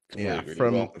agreed. Completely Yeah,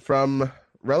 agreed. from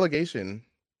relegation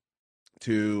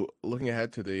to looking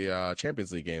ahead to the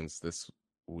Champions League games this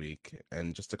week,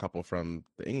 and just a couple from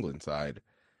the England side.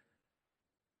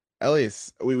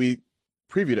 Elias, we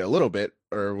previewed it a little bit,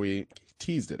 or we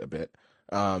teased it a bit.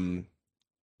 Um,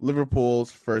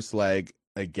 Liverpool's first leg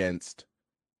against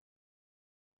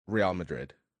Real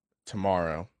Madrid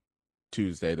tomorrow,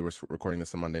 Tuesday. We're recording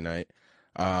this on Monday night.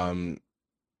 Um,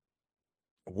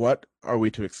 what are we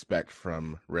to expect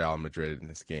from Real Madrid in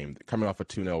this game? Coming off a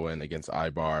 2-0 win against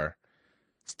Eibar,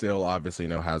 still obviously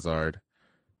no Hazard,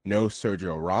 no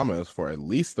Sergio Ramos for at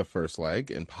least the first leg,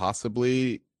 and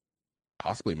possibly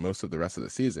possibly most of the rest of the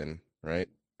season, right?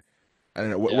 I don't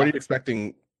know. What are Yeah. you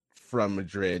expecting from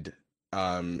Madrid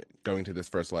going to this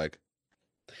first leg?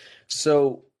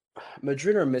 So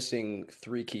Madrid are missing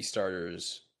three key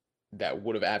starters that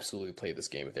would have absolutely played this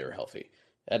game if they were healthy.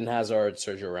 Eden Hazard,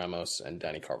 Sergio Ramos, and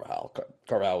Danny Carvajal.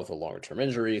 Carvajal with a longer term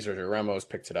injury. Sergio Ramos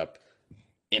picked it up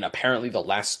in apparently the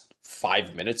last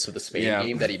 5 minutes of the Spain Yeah.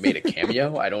 game that he made a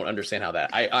cameo. I don't understand how that.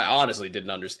 I honestly didn't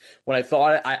understand. When I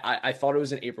thought I thought it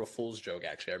was an April Fool's joke.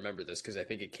 Actually, I remember this because I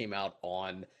think it came out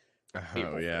on Oh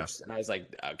April yeah. 1st, and I was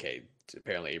like, okay,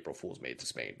 apparently April Fool's made to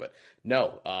Spain, but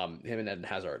no, him and Eden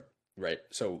Hazard, right?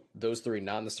 So those three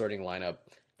not in the starting lineup.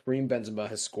 Kareem Benzema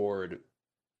has scored,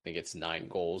 I think it's 9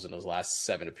 goals in his last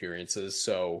 7 appearances.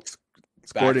 So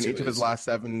Scored back in to each of his his last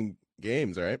 7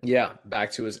 games, right? yeah,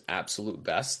 back to his absolute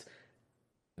best.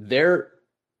 Their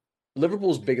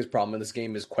Liverpool's biggest problem in this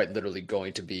game is quite literally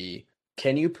going to be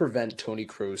can you prevent Toni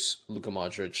Kroos, Luka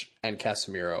Modric, and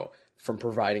Casemiro from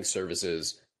providing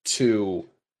services to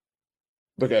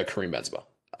Kareem Benzema?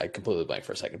 I completely blanked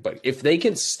for a second, but if they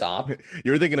can stop,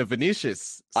 You were thinking of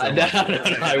Vinicius so no, much. no,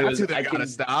 no, That's who they gotta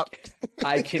stop.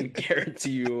 I can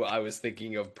guarantee you, I was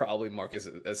thinking of probably Marcus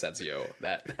Asensio.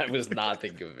 That I was not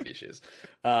thinking of Vinicius.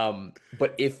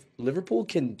 But if Liverpool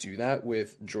can do that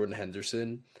with Jordan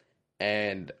Henderson,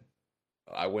 and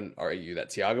I wouldn't argue that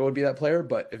Thiago would be that player,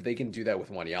 but if they can do that with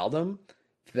Wijnaldum,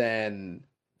 then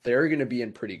they're going to be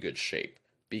in pretty good shape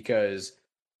because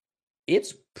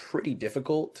it's pretty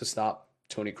difficult to stop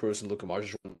Toni Kroos and Luka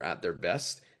Modric when they're at their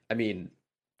best. I mean,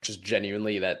 just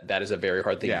genuinely, that is a very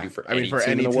hard thing to Yeah, do for I mean any for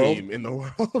team in any the world. team in the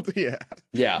world, yeah.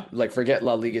 Yeah, like forget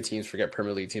La Liga teams, forget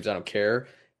Premier League teams. I don't care.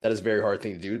 That is a very hard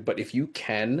thing to do. But if you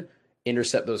can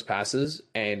intercept those passes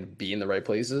and be in the right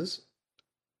places,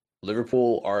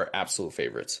 Liverpool are absolute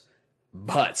favorites.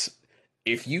 But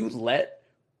if you let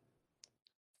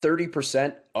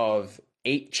 30% of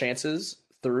 8 chances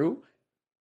through,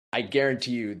 I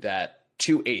guarantee you that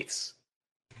 2/8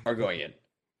 are going in.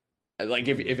 Like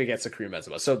if it gets to Kareem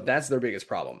Benzema. So that's their biggest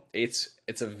problem. It's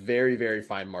a very, very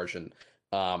fine margin.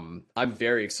 I'm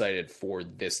very excited for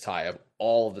this tie of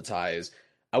all of the ties.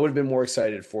 I would have been more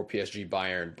excited for PSG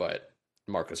Bayern, but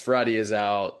Marcus Verratti is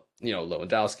out,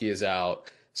 Lewandowski is out.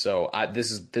 So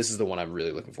this is the one I'm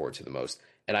really looking forward to the most.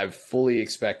 And I'm fully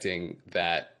expecting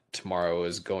that tomorrow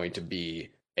is going to be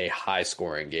a high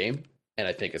scoring game, and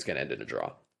I think it's going to end in a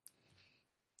draw.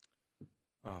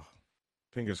 Oh,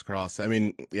 fingers crossed. I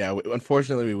mean, yeah,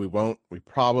 unfortunately we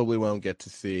probably won't get to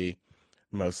see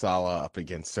Mo Salah up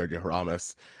against Sergio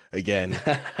Ramos again,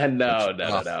 which No, no,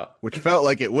 no, no. which felt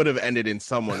like it would have ended in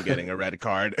someone getting a red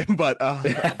card, but One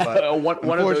of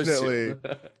those unfortunately,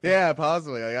 two. yeah,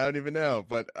 possibly. Like, I don't even know,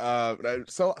 but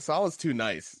so Salah's too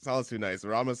nice. Salah's too nice.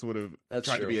 Ramos would have That's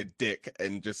tried to true. be a dick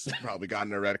and just probably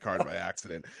gotten a red card by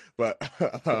accident, but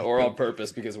Or on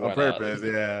purpose, because on why not? purpose.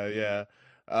 Yeah,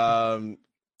 yeah, um,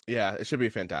 yeah. It should be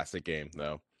a fantastic game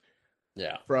though.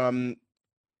 Yeah. From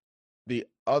the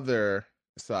other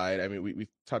side, I mean, we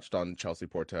touched on Chelsea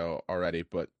Porto already,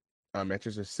 but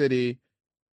Manchester City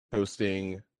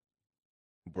hosting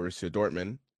Borussia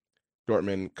Dortmund.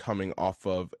 Dortmund coming off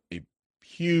of a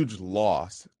huge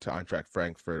loss to Eintracht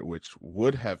Frankfurt, which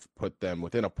would have put them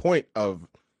within a point of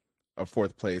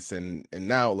fourth place, and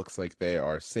now it looks like they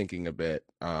are sinking a bit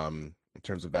in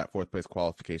terms of that fourth place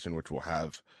qualification, which will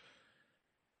have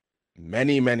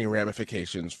many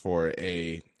ramifications for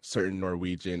a certain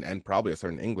Norwegian and probably a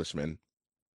certain Englishman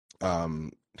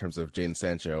in terms of Jadon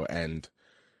Sancho and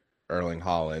Erling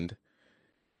Haaland.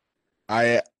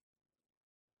 I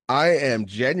I am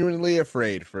genuinely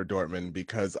afraid for Dortmund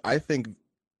because I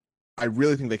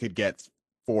really think they could get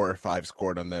 4 or 5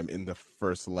 scored on them in the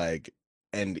first leg,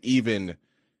 and even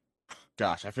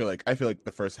gosh, I feel like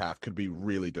the first half could be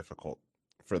really difficult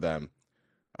for them.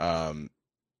 Um,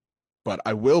 but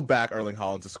I will back Erling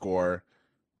Haaland to score.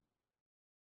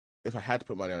 If I had to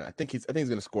put money on it, I think he's going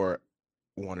to score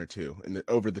 1 or 2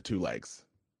 over the 2 legs.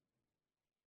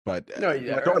 But No, from a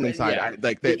yeah, Dortmund side, yeah. I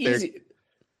like The they're easy,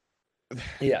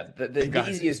 yeah, they the got.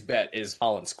 easiest bet is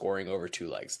Holland scoring over 2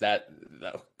 legs. Yeah,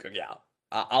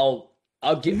 I'll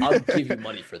give you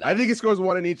money for I that. think he scores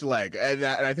one in each leg, and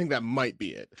I think that might be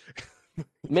it.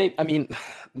 I mean,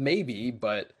 maybe,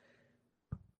 but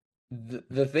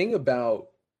the thing about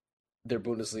their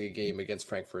Bundesliga game against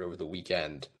Frankfurt over the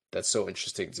weekend that's so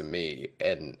interesting to me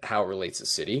and how it relates to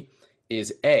City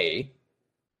is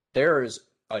there's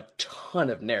a ton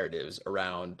of narratives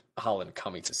around Holland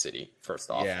coming to City. First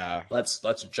off, Yeah, let's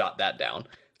jot that down.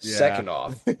 yeah. Second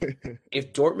off,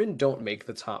 if Dortmund don't make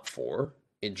the top four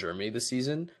in Germany this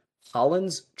season,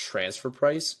 Holland's transfer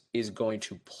price is going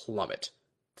to plummet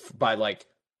by like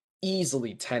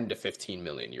easily 10 to 15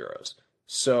 million euros.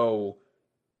 So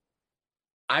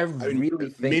I I mean, really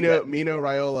think Mino that Mino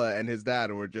Raiola and his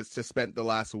dad were just spent the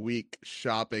last week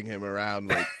shopping him around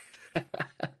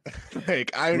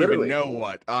like I don't even literally, know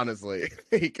what, honestly.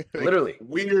 Like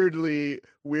literally,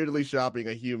 weirdly shopping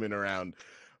a human around.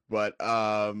 But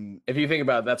if you think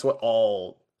about it, that's what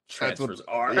all that's what transfers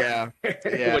are yeah. when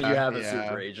you Yeah, have a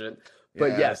super yeah. agent.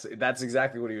 But Yeah. yes, that's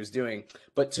exactly what he was doing.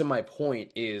 But to my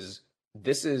point is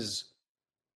this is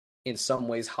in some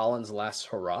ways Holland's last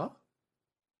hurrah,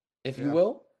 if you Yeah.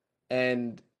 will.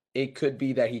 And it could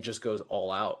be that he just goes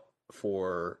all out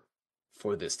for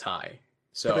for this tie.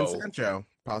 Him and So Sancho,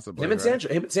 possibly, right?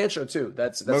 Him and Sancho too.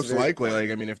 That's a Most very good likely, point.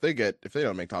 like I mean, if they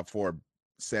don't make top four,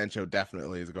 Sancho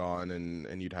definitely is gone,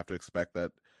 and you'd have to expect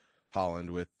that Holland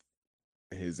with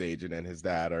his agent and his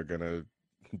dad are gonna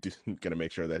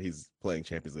make sure that he's playing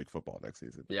Champions League football next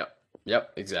season. Yep.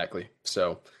 Yep, exactly.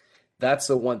 So that's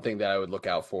the one thing that I would look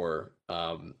out for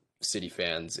City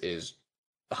fans is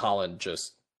Holland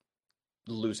just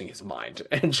losing his mind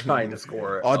and trying to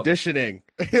score Auditioning.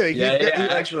 yeah, He's yeah, got yeah,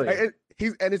 actually.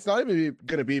 he's and it's not even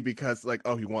gonna be because like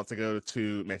oh he wants to go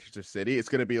to Manchester City. It's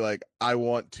gonna be like I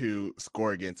want to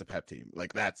score against a Pep team.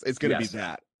 Like it's gonna be Yes.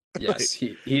 that. Yes,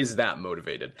 Like he's that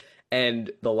motivated.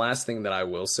 And the last thing that I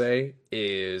will say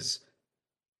is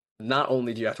not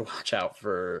only do you have to watch out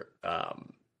for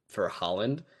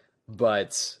Holland,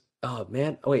 but oh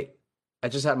man, oh wait, I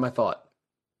just had my thought.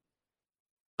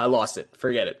 I lost it.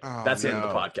 Forget it. oh That's the end of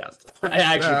the no. podcast.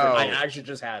 I No. actually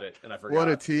just had it and I What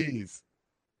a forgot. tease.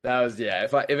 That was yeah.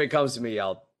 If it comes to me, I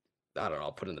don't know.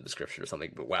 I'll put it in the description or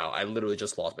something. But wow, I literally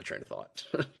just lost my train of thought.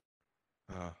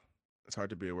 It's hard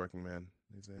to be a working man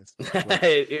these days. But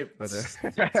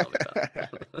Yeah, tell me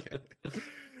about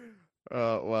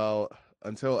it. well,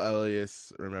 until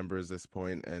Elias remembers this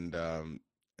point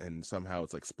and somehow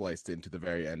it's like spliced into the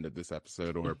very end of this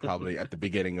episode or probably at the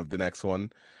beginning of the next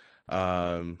one.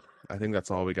 Um, I think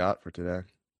that's all we got for today.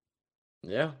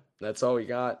 Yeah, that's all we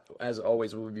got. As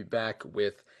always, we'll be back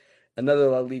with another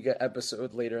La Liga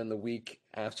episode later in the week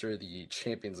after the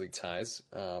Champions League ties.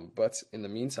 But in the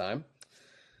meantime,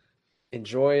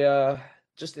 enjoy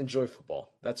just enjoy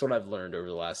football. That's what I've learned over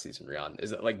the last season, Rian. Is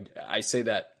that like I say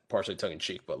that partially tongue in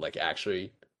cheek, but like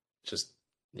actually just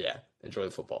yeah, enjoy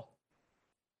the football.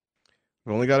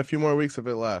 We've only got a few more weeks of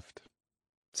it left.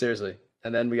 Seriously.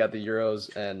 And then we got the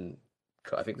Euros and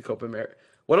I think the Copa America.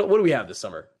 What do we have this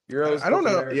summer? Euros, I don't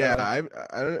Copa know. Yeah, America.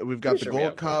 I don't know. We've got Pretty the sure we Gold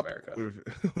have Copa Cup.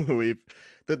 America.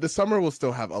 We've the summer will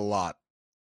still have a lot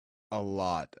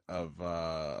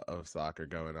of soccer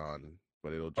going on,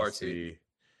 but it'll just RT. be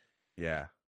yeah,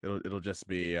 it'll just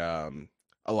be a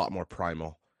lot more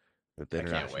primal with the I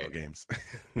can't international wait. games.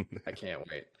 I can't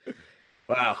wait.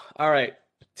 Wow. All right.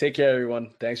 Take care, everyone.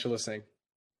 Thanks for listening.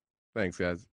 Thanks, guys.